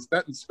mean? Like it's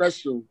nothing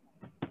special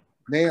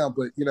now,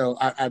 but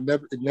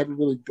it never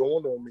really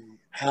dawned on me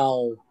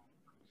how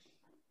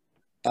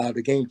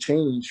the game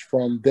changed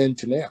from then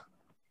to now.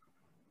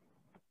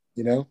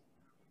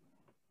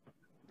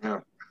 Yeah.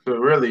 So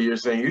really, you're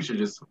saying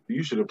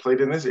you should have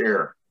played in this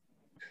era.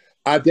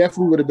 I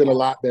definitely would have been a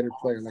lot better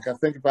player. Like I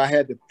think if I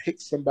had to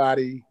pick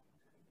somebody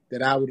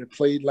that I would have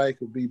played like,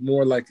 it would be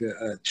more like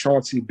a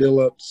Chauncey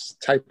Billups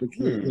type of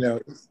kid.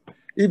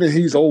 Even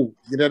he's old.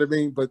 You know what I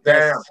mean? But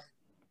that's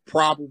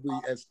probably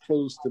as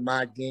close to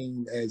my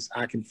game as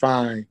I can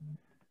find.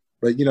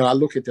 But I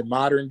look at the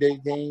modern day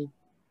game,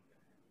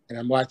 and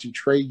I'm watching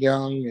Trae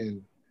Young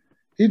and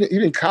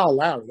even Kyle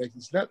Lowry. Like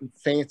there's nothing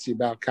fancy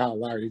about Kyle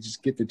Lowry. They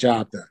just get the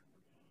job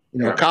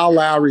done. Kyle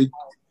Lowry,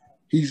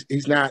 he's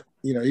not.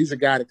 He's a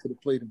guy that could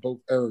have played in both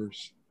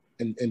eras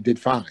and did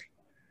fine.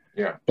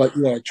 Yeah. But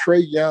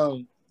Trae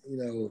Young,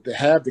 to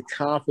have the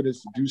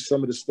confidence to do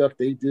some of the stuff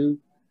they do,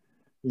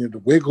 the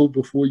wiggle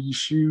before you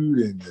shoot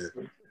and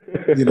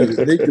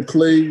to make the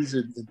plays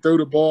and throw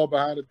the ball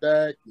behind the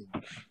back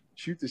and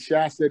shoot the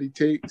shots that he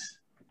takes.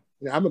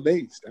 I'm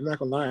amazed. I'm not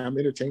gonna lie. I'm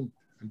entertained.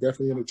 I'm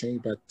definitely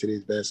entertained by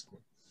today's basketball.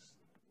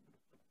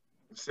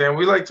 Sam,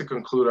 we like to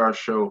conclude our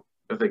show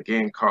with a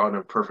game called "In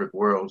a Perfect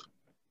World."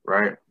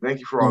 Right? Thank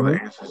you for all the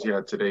answers you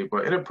had today.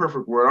 But in a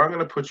perfect world, I'm going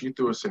to put you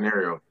through a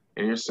scenario,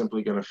 and you're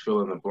simply going to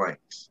fill in the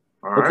blanks.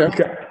 All right?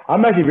 Okay.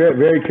 I'm actually very,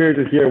 very curious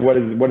to hear what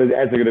is the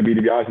answer going to be,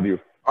 to be honest with you.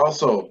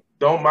 Also,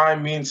 don't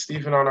mind me and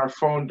Stephen on our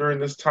phone during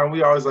this time.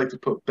 We always like to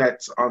put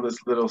bets on this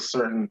little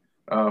certain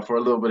for a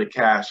little bit of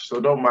cash. So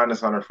don't mind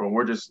us on our phone.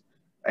 We're just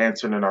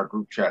answering in our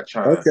group chat,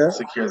 trying to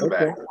secure the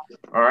bag.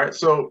 All right.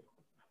 So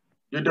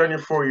you're done your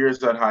 4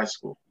 years at high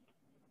school,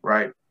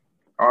 right?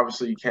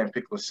 Obviously, you can't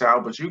pick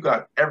LaSalle, but you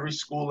got every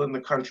school in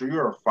the country.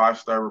 You're a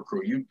 5-star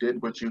recruit. You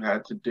did what you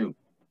had to do.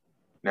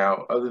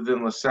 Now, other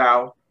than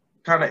LaSalle,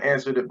 kind of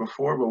answered it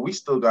before, but we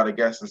still got to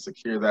guess and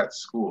secure that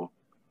school.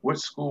 Which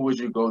school would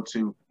you go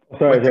to?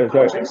 Sorry,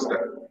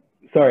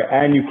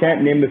 and you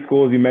can't name the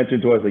schools you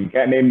mentioned to us. Like, you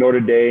can't name Notre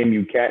Dame.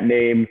 You can't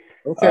name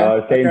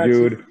St.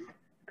 Jude.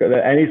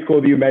 Any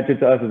school that you mentioned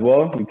to us as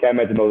well, you can't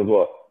mention those as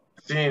well.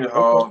 Seton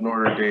Hall,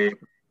 Notre Dame,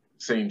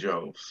 St.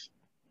 Joe's.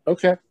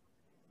 Okay.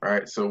 All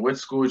right. So which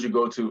school would you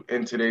go to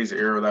in today's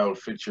era that would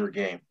fit your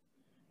game?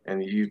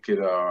 And you could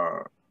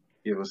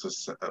give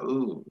us a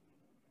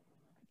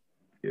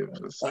give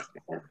us a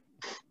second.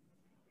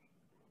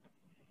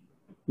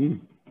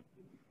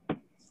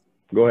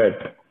 Go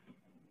ahead.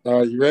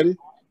 You ready?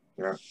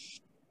 Yeah.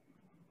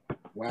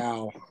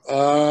 Wow.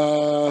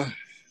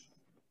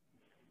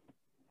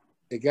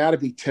 It got to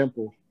be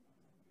Temple.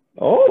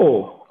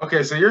 Oh.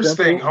 Okay, so you're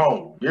staying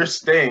home. You're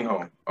staying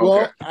home.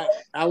 Okay.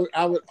 Well,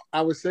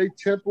 I would say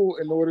Temple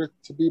in order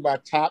to be my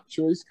top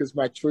choice because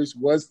my choice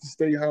was to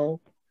stay home.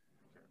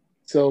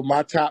 So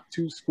my top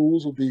 2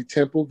 schools will be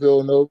Temple,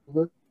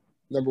 Villanova,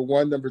 number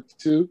 1, number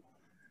 2.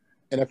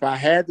 And if I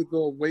had to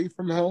go away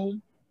from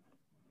home,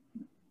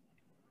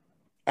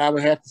 I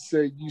would have to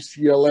say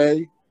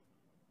UCLA.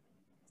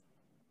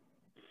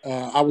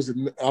 I was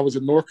a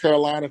North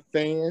Carolina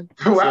fan,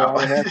 wow. So I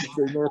would have to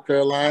say North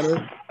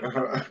Carolina.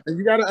 And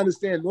you got to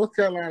understand, North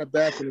Carolina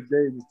back in the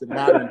day was the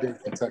modern day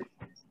Kentucky.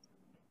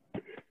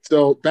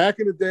 So back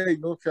in the day,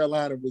 North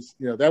Carolina was,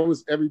 that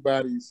was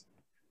everybody's.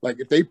 Like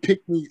if they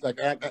picked me, like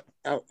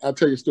I'll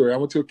tell you a story. I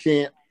went to a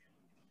camp,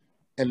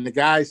 and the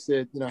guy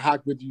said, how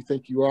good do you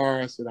think you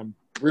are? I said, I'm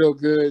real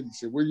good. He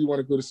said, where do you want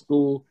to go to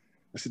school?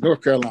 I said,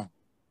 North Carolina.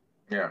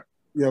 Yeah.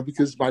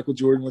 Because Michael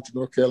Jordan went to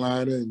North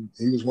Carolina, and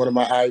he was one of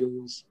my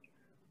idols.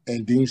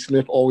 And Dean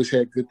Smith always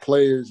had good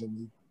players.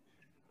 And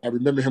I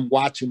remember him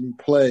watching me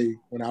play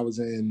when I was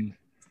in,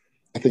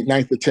 I think,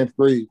 9th or 10th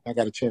grade. I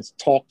got a chance to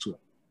talk to him.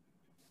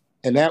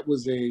 And that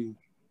was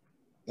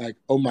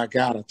oh, my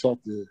God, I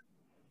talked to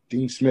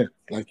Dean Smith.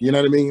 Like, you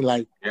know what I mean?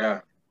 Like,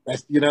 yeah.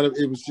 That's,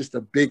 it was just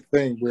a big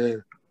thing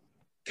where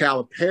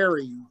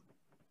Calipari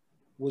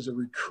was a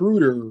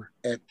recruiter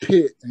at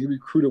Pitt, and he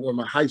recruited one of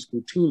my high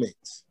school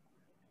teammates.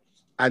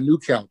 I knew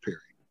Calipari.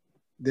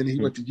 Then he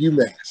went to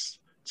UMass.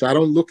 So I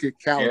don't look at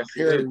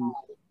Calipari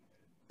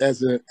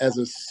as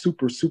a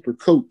super, super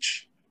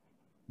coach,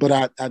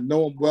 but I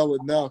know him well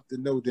enough to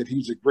know that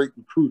he's a great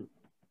recruiter,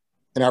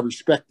 and I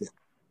respect him.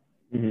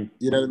 Mm-hmm.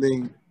 You know what I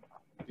mean?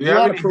 Do you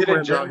have any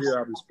hidden gems out here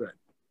I respect?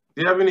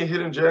 Do you have any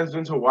hidden gems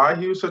into why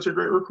he was such a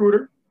great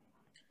recruiter?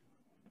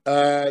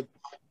 Or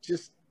he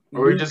just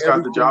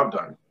got the job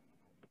done?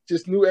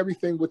 Just knew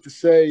everything what to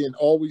say and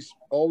always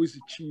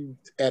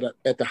achieved at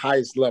the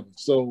highest level.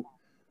 So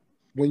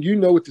when you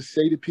know what to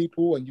say to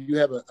people and you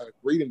have a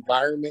great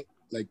environment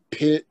like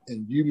Pitt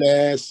and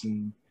UMass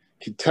and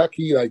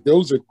Kentucky, like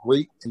those are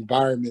great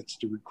environments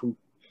to recruit.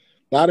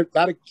 A lot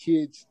of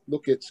kids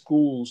look at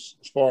schools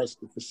as far as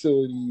the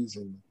facilities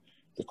and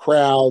the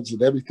crowds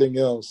and everything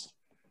else,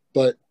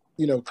 but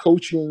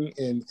coaching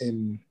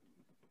and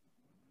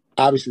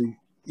obviously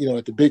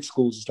at the big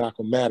schools it's not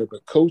going to matter,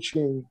 but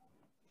coaching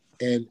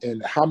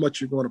and how much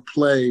you're going to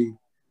play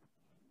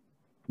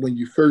when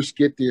you first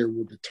get there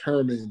will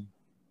determine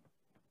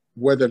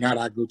whether or not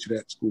I go to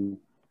that school.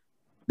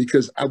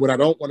 Because what I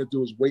don't want to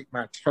do is wait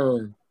my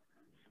turn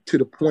to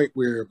the point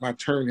where my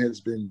turn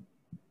has been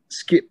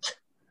skipped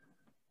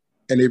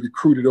and they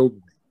recruited over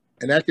me.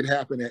 And that could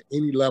happen at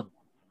any level,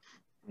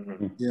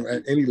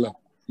 at any level.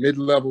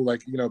 Mid-level,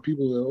 like,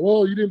 people go,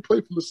 oh, you didn't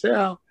play for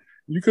LaSalle.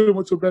 You could have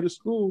went to a better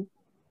school.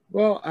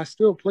 Well, I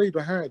still played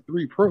behind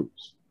 3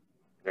 pros.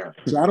 Yeah.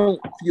 So I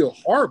don't feel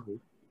horrible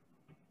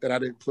that I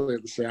didn't play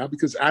at LaSalle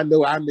because I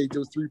know I made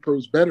those 3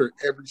 pros better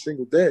every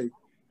single day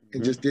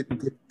and just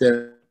didn't get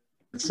that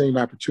same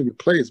opportunity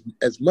to play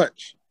as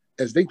much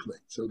as they played.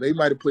 So they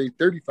might have played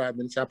 35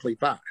 minutes, I played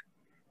 5.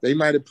 They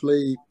might have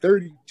played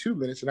 32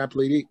 minutes and I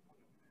played 8.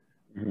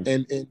 Mm-hmm.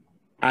 And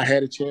I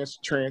had a chance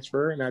to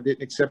transfer and I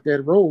didn't accept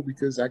that role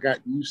because I got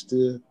used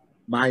to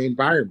my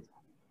environment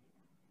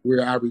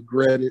where I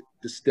regretted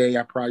to stay.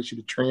 I probably should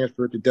have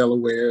transferred to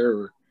Delaware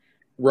or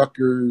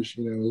Rutgers,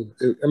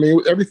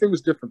 everything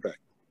was different back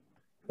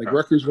then. Like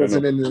Rutgers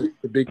wasn't in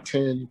the Big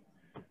Ten,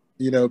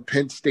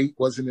 Penn State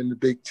wasn't in the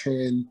Big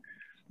Ten.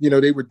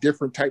 They were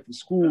different type of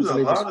schools. There's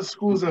a lot of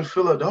schools in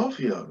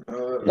Philadelphia. They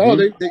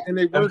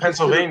were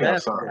Pennsylvania.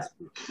 Sorry.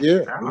 Yeah,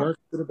 they weren't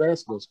for the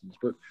basketball schools,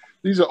 but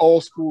these are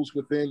all schools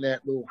within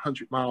that little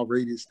 100-mile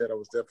radius that I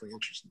was definitely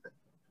interested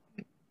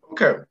in.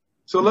 Okay,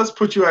 so let's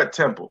put you at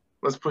Temple.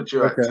 At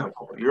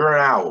Temple. You're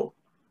an owl,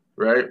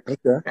 right?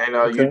 Okay.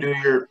 And you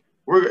do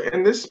we're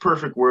in this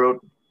perfect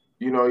world.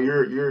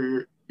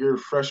 You're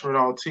freshman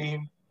all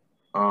team.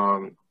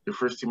 Your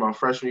first team on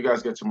freshman. You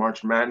guys get to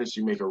March Madness.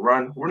 You make a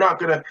run. We're not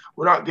gonna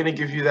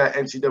give you that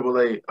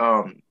NCAA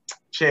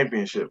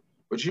championship.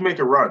 but you make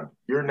a run.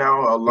 You're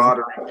now a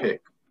lottery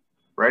pick,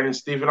 right? And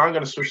Steven, I'm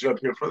going to switch it up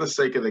here for the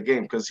sake of the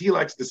game because he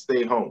likes to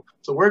stay home.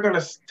 So we're going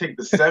to take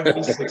the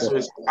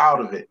 76ers out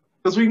of it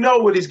because we know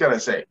what he's going to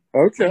say.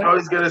 Okay. We know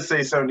he's going to say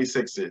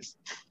 76ers,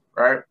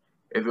 right?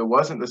 If it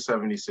wasn't the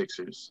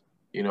 76ers,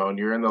 you know, and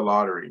you're in the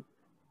lottery,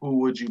 who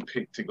would you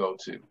pick to go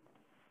to?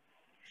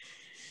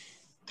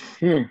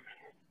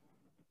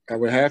 I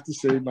would have to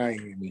say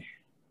Miami.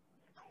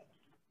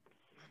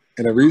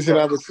 And the reason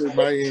I would say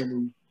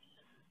Miami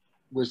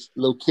was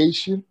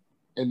location.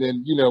 And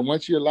then, you know,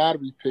 once you're a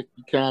lottery pick,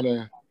 you kind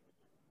of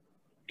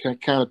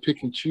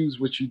pick and choose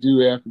what you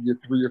do after your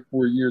 3 or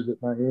 4 years at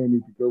Miami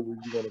to go where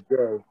you want to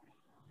go.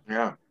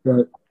 Yeah.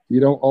 But you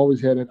don't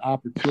always have an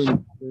opportunity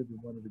to live in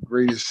one of the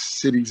greatest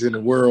cities in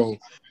the world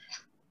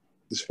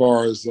as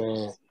far as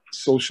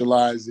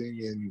socializing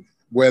and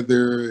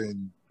weather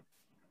and,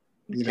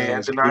 you know.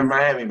 Can't deny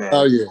Miami, man.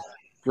 Oh, yeah.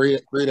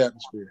 Great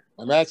atmosphere.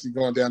 I'm actually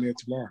going down there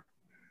tomorrow.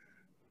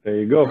 There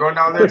you go. You're going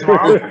down there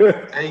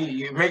tomorrow? Hey,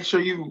 you make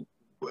sure you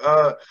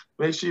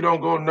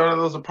don't go in none of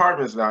those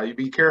apartments now. You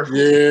be careful.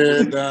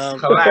 Yeah,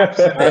 collapse.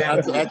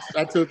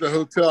 I told the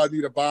hotel I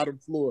need a bottom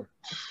floor.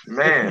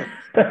 Man,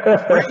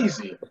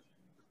 crazy.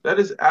 That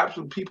is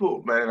absolute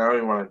people, man. I don't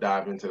even want to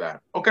dive into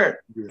that. Okay,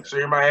 So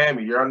you're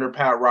Miami. You're under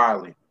Pat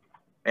Riley,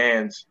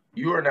 and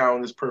you are now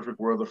in this perfect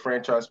world, a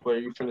franchise player.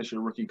 You finish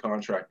your rookie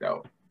contract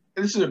out.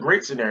 And this is a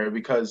great scenario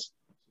because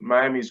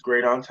Miami's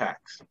great on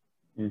tax.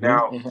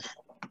 Now,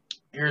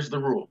 here's the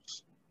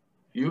rules.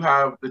 You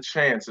have the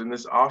chance in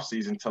this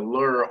offseason to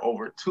lure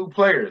over 2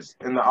 players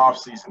in the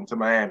offseason to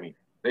Miami.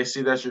 They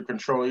see that you're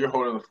controlling, you're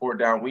holding the fort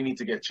down. We need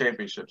to get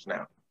championships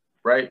now,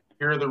 right?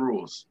 Here are the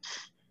rules.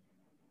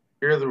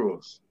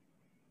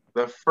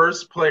 The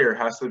first player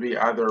has to be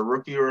either a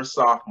rookie or a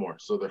sophomore,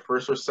 so the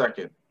first or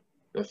second.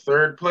 The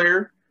third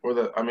player,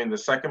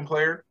 the second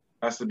player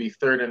has to be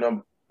third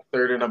and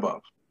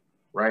above,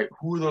 right?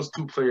 Who are those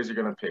 2 players you're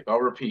going to pick? I'll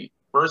repeat.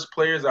 First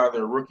player is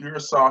either a rookie or a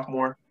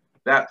sophomore.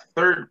 That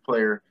third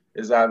player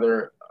is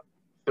either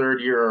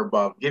third year or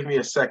above. Give me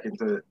a second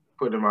to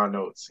put in my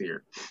notes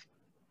here.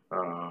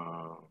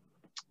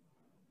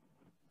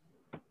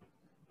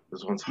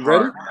 This one's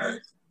hard. Ready?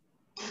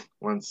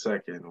 One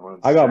second.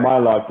 I got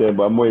mine locked in,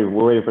 but we're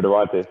waiting for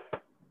Devontae.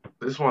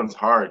 This one's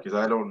hard because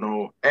I don't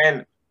know.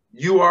 And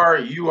you are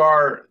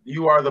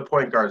the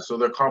point guard, so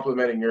they're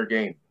complimenting your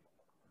game,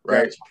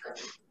 right?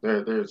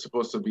 They're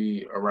supposed to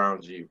be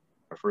around you.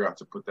 I forgot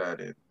to put that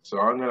in. So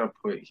I'm gonna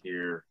put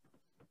here.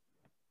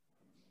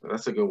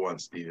 That's a good one,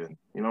 Steven.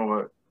 You know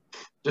what?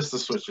 Just to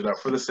switch it up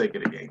for the sake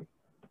of the game.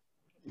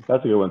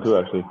 That's a good one too,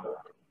 actually.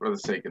 For the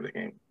sake of the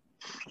game.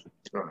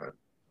 Go ahead.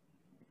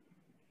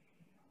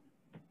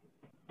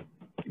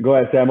 Go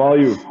ahead, Sam. All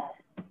you.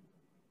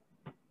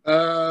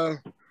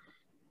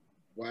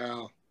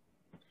 Wow.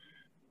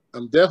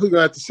 I'm definitely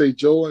gonna have to say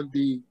Joel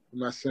Embiid,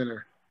 my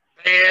center.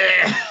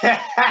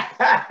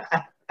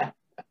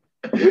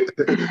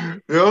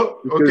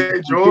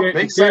 Okay, Joel.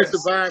 Makes sense. You can't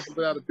survive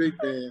without a big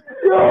man.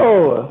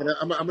 Yo. And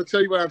I'm gonna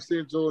tell you why I'm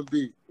saying Joel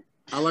Embiid.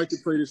 I like to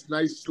play this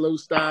nice, slow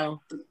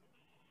style,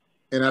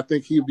 and I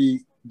think he'll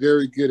be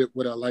very good at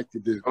what I like to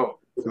do. Oh,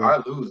 so, I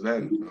lose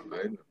then.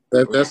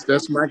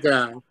 That's my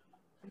guy.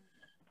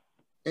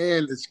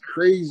 And it's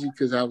crazy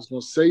because I was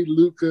gonna say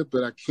Luka,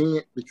 but I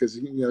can't because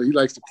he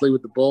likes to play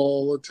with the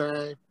ball all the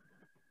time,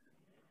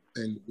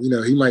 and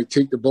he might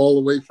take the ball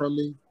away from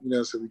me.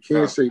 So we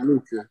can't say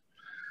Luka.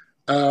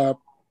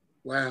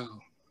 Wow.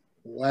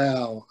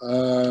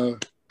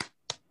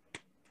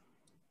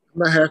 I'm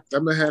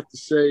gonna have to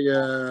say.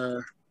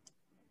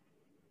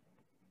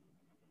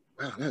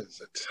 Wow, that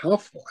is a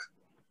tough one.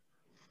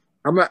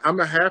 I'm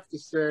gonna have to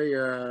say.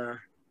 I'm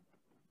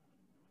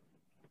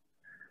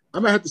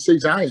gonna have to say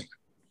Zion.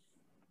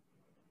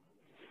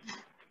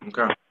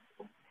 Okay.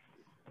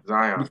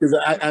 Zion. Because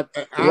I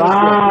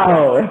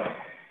wow.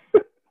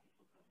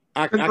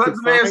 Let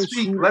the man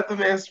speak. Let the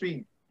man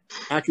speak.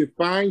 I could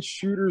find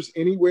shooters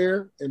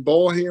anywhere and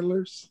ball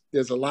handlers.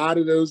 There's a lot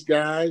of those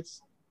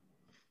guys.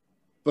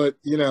 But,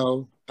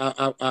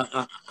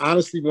 I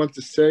honestly want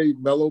to say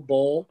Melo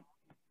Ball.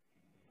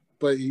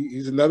 But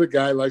he's another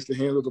guy who likes to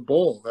handle the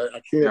ball.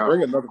 I can't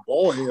bring another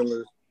ball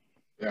handler.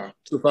 Yeah.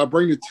 So if I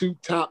bring the 2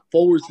 top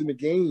forwards in the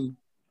game,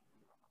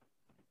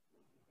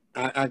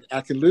 I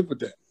can live with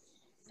that.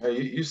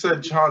 Hey, you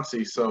said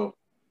Chauncey, so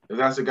if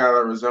that's a guy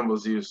that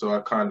resembles you, so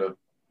I kind of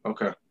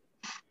okay.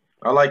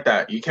 I like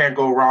that. You can't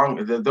go wrong.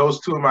 Those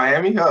 2 in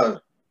Miami,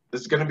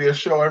 it's going to be a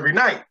show every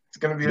night. It's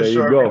going to be a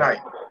show every night.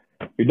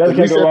 You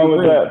definitely can't go wrong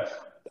with that.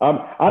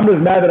 I'm just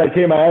mad that I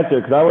changed my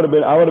answer because I would have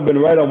been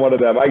right on one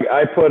of them.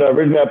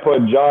 Originally I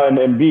put John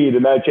Embiid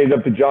and then I changed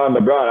up to John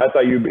LeBron. I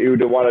thought you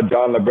would want a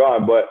John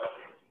LeBron, but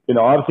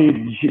obviously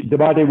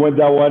Devontae wins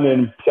that one,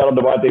 and shout out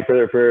Devontae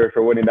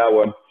for winning that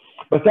one.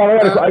 But Sam,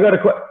 I got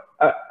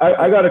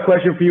a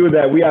question for you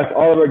that we asked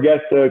all of our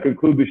guests to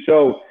conclude the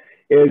show.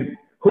 Is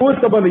who is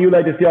someone that you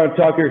like to see on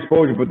Talk Your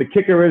Exposure? But the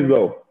kicker is,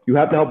 though, you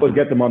have to help us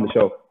get them on the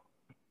show.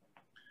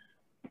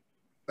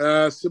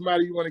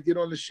 Somebody you want to get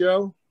on the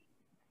show?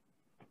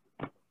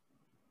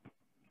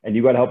 And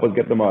you got to help us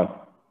get them on.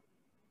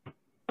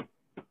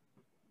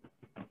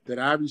 that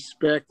I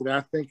respect, that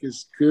I think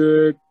is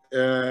good.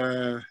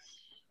 Wow.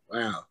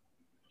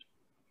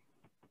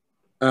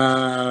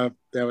 I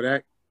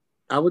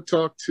would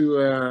talk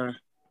to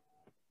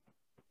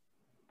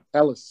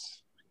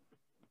Ellis.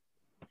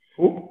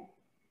 Who?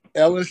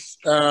 Ellis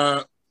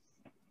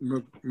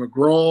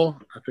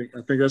McGraw. I think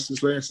that's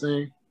his last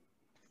name.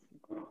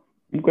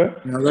 Okay.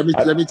 Now, let me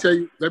tell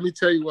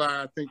you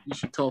why I think you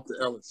should talk to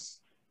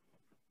Ellis.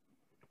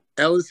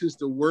 Ellis is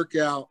the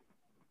workout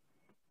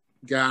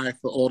guy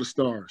for all the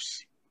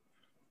stars.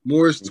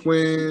 Morris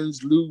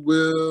Twins, Lou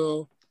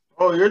Will.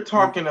 Oh, you're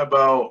talking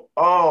about,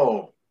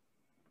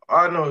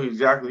 I know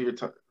exactly you're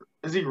talking.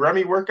 Is he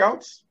Remy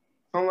Workouts?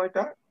 Something like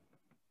that?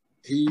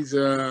 He's,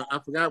 I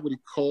forgot what he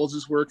calls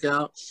his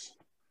workouts,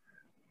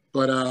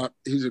 but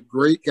he's a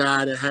great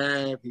guy to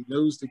have. He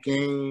knows the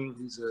game.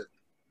 He's a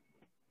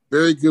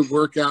very good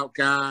workout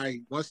guy.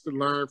 He wants to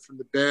learn from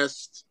the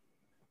best.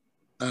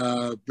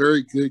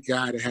 Very good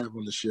guy to have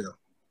on the show.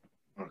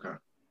 Okay.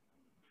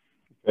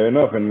 Fair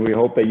enough, and we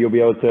hope that you'll be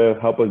able to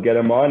help us get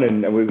him on,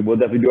 and we'll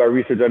definitely do our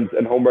research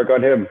and homework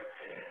on him.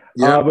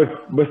 Yeah.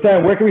 But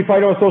Stan, where can we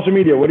find you on social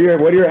media? What are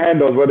your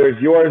handles, whether it's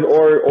yours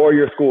or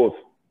your school's?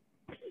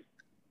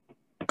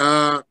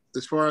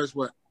 As far as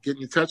what,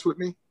 getting in touch with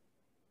me?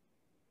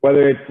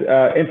 Whether it's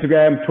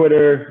Instagram,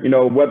 Twitter,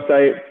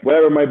 website,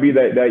 whatever it might be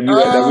that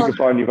we can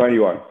find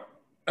you on.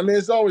 I mean,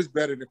 it's always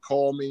better to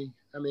call me.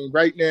 I mean,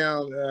 right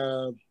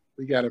now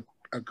we got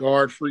a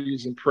guard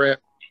freeze and prep,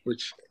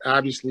 which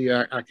obviously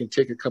I can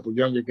take a couple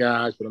younger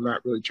guys, but I'm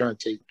not really trying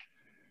to take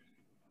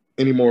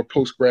any more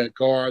post-grad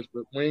guards.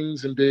 But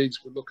wings and bigs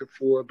we're looking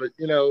for. But,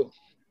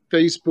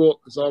 Facebook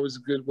is always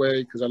a good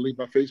way because I leave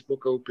my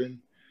Facebook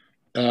open.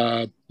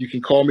 You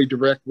can call me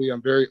directly.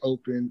 I'm very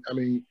open. I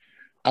mean,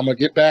 I'm going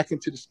to get back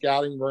into the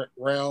scouting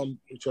realm,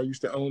 which I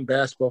used to own,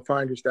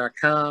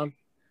 basketballfinders.com,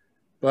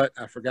 but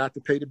I forgot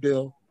to pay the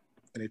bill,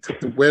 and they took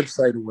the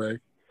website away.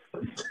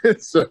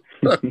 So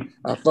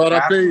I thought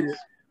I paid it.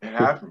 It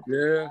happened.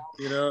 Yeah,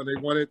 they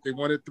wanted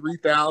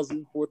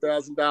 $3,000,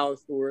 $4,000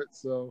 for it.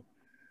 So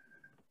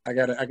I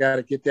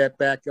gotta get that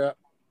back up.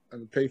 I'm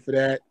gonna pay for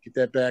that, get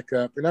that back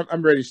up, and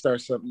I'm ready to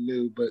start something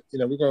new. But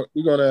we're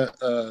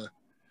gonna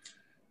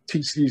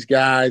teach these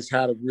guys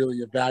how to really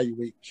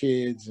evaluate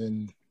kids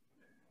and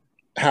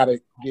how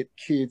to get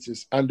kids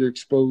as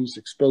underexposed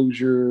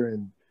exposure,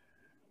 and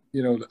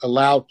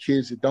allow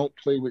kids that don't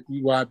play with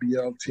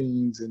EYBL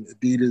teams and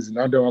Adidas and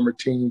Under Armour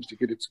teams to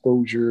get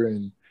exposure.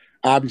 And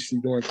obviously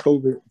during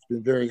COVID, it's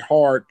been very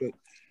hard, but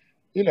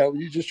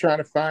you're just trying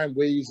to find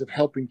ways of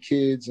helping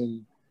kids,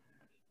 and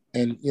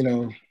I'm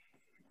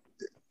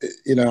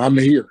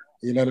here.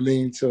 You know what I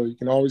mean? So you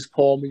can always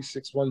call me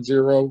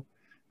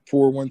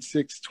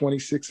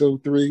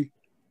 610-416-2603,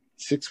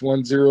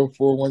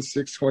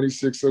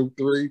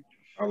 610-416-2603.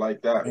 I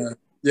like that.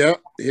 Yeah,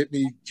 hit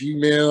me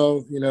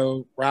Gmail,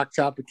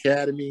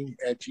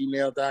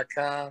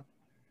 rocktopacademy@gmail.com.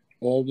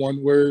 All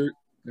one word,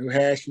 no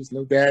hashes,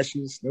 no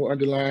dashes, no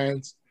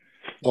underlines.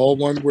 All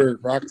one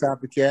word,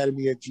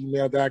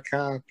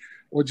 rocktopacademy@gmail.com.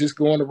 Or just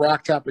go on the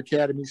Rocktop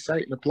Academy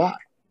site and apply.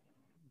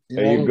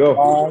 There you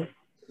go.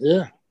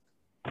 Yeah.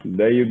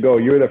 There you go.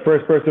 You were the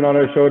first person on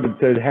our show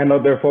to hand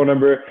out their phone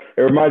number.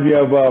 It reminds me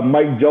of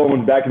Mike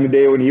Jones back in the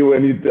day when he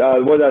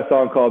what was that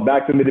song called?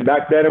 Back then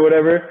or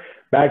whatever.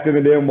 Back in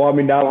the day, walk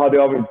me down how they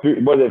always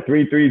was it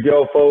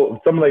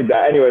 3-3-0-4, something like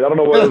that. Anyways, I don't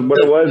know what it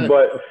was,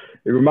 but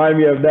it reminded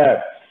me of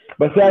that.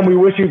 But Sam, we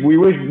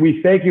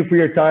thank you for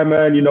your time,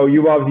 man.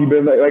 You've obviously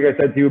been, like I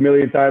said to you a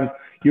million times,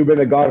 you've been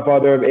the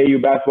godfather of AU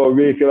basketball.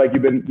 Really feel like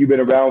you've been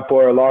around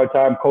for a long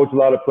time, coached a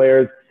lot of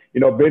players,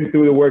 been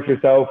through the work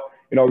yourself,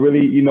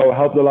 really,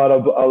 helped a lot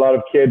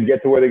of kids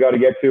get to where they got to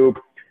get to,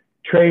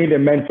 trained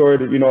and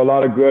mentored, a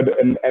lot of good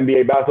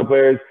NBA basketball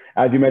players.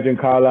 As you mentioned,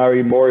 Kyle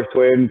Lowry, Morris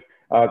Twins,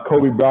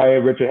 Kobe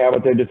Bryant, Richard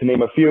Hamilton, just to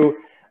name a few.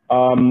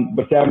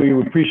 But Sam, we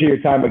appreciate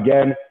your time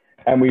again,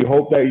 and we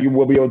hope that you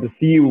will be able to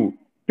see you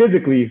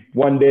physically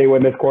one day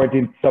when this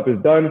quarantine stuff is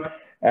done,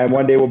 and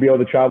one day we'll be able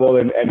to travel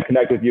and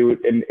connect with you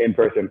in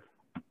person.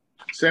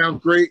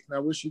 Sounds great. I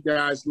wish you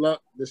guys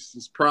luck. This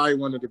is probably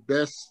one of the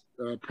best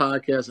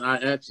podcasts I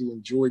actually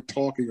enjoyed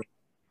talking about.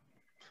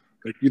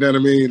 Like, you know what I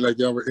mean? Like,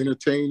 y'all were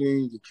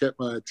entertaining. You kept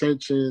my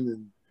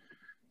attention,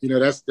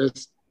 and that's.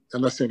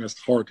 I'm not saying that's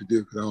hard to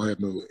do because I don't have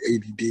no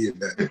ADD in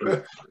that.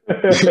 But,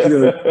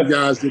 you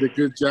guys did a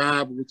good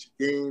job with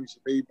your games.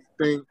 You made me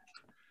think,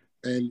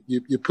 and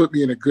you put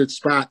me in a good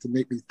spot to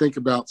make me think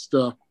about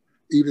stuff,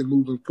 even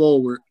moving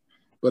forward.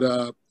 But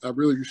I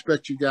really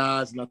respect you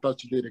guys, and I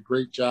thought you did a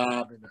great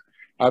job. And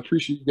I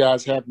appreciate you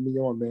guys having me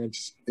on, man.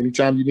 Just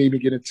anytime you need me,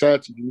 get in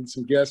touch. If you need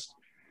some guests,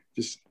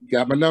 just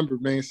got my number,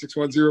 man,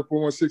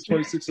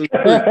 610-416-2603.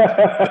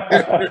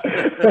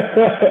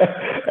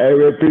 Hey,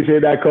 we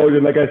appreciate that, Coach.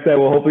 And like I said,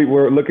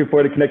 we're looking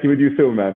forward to connecting with you soon, man.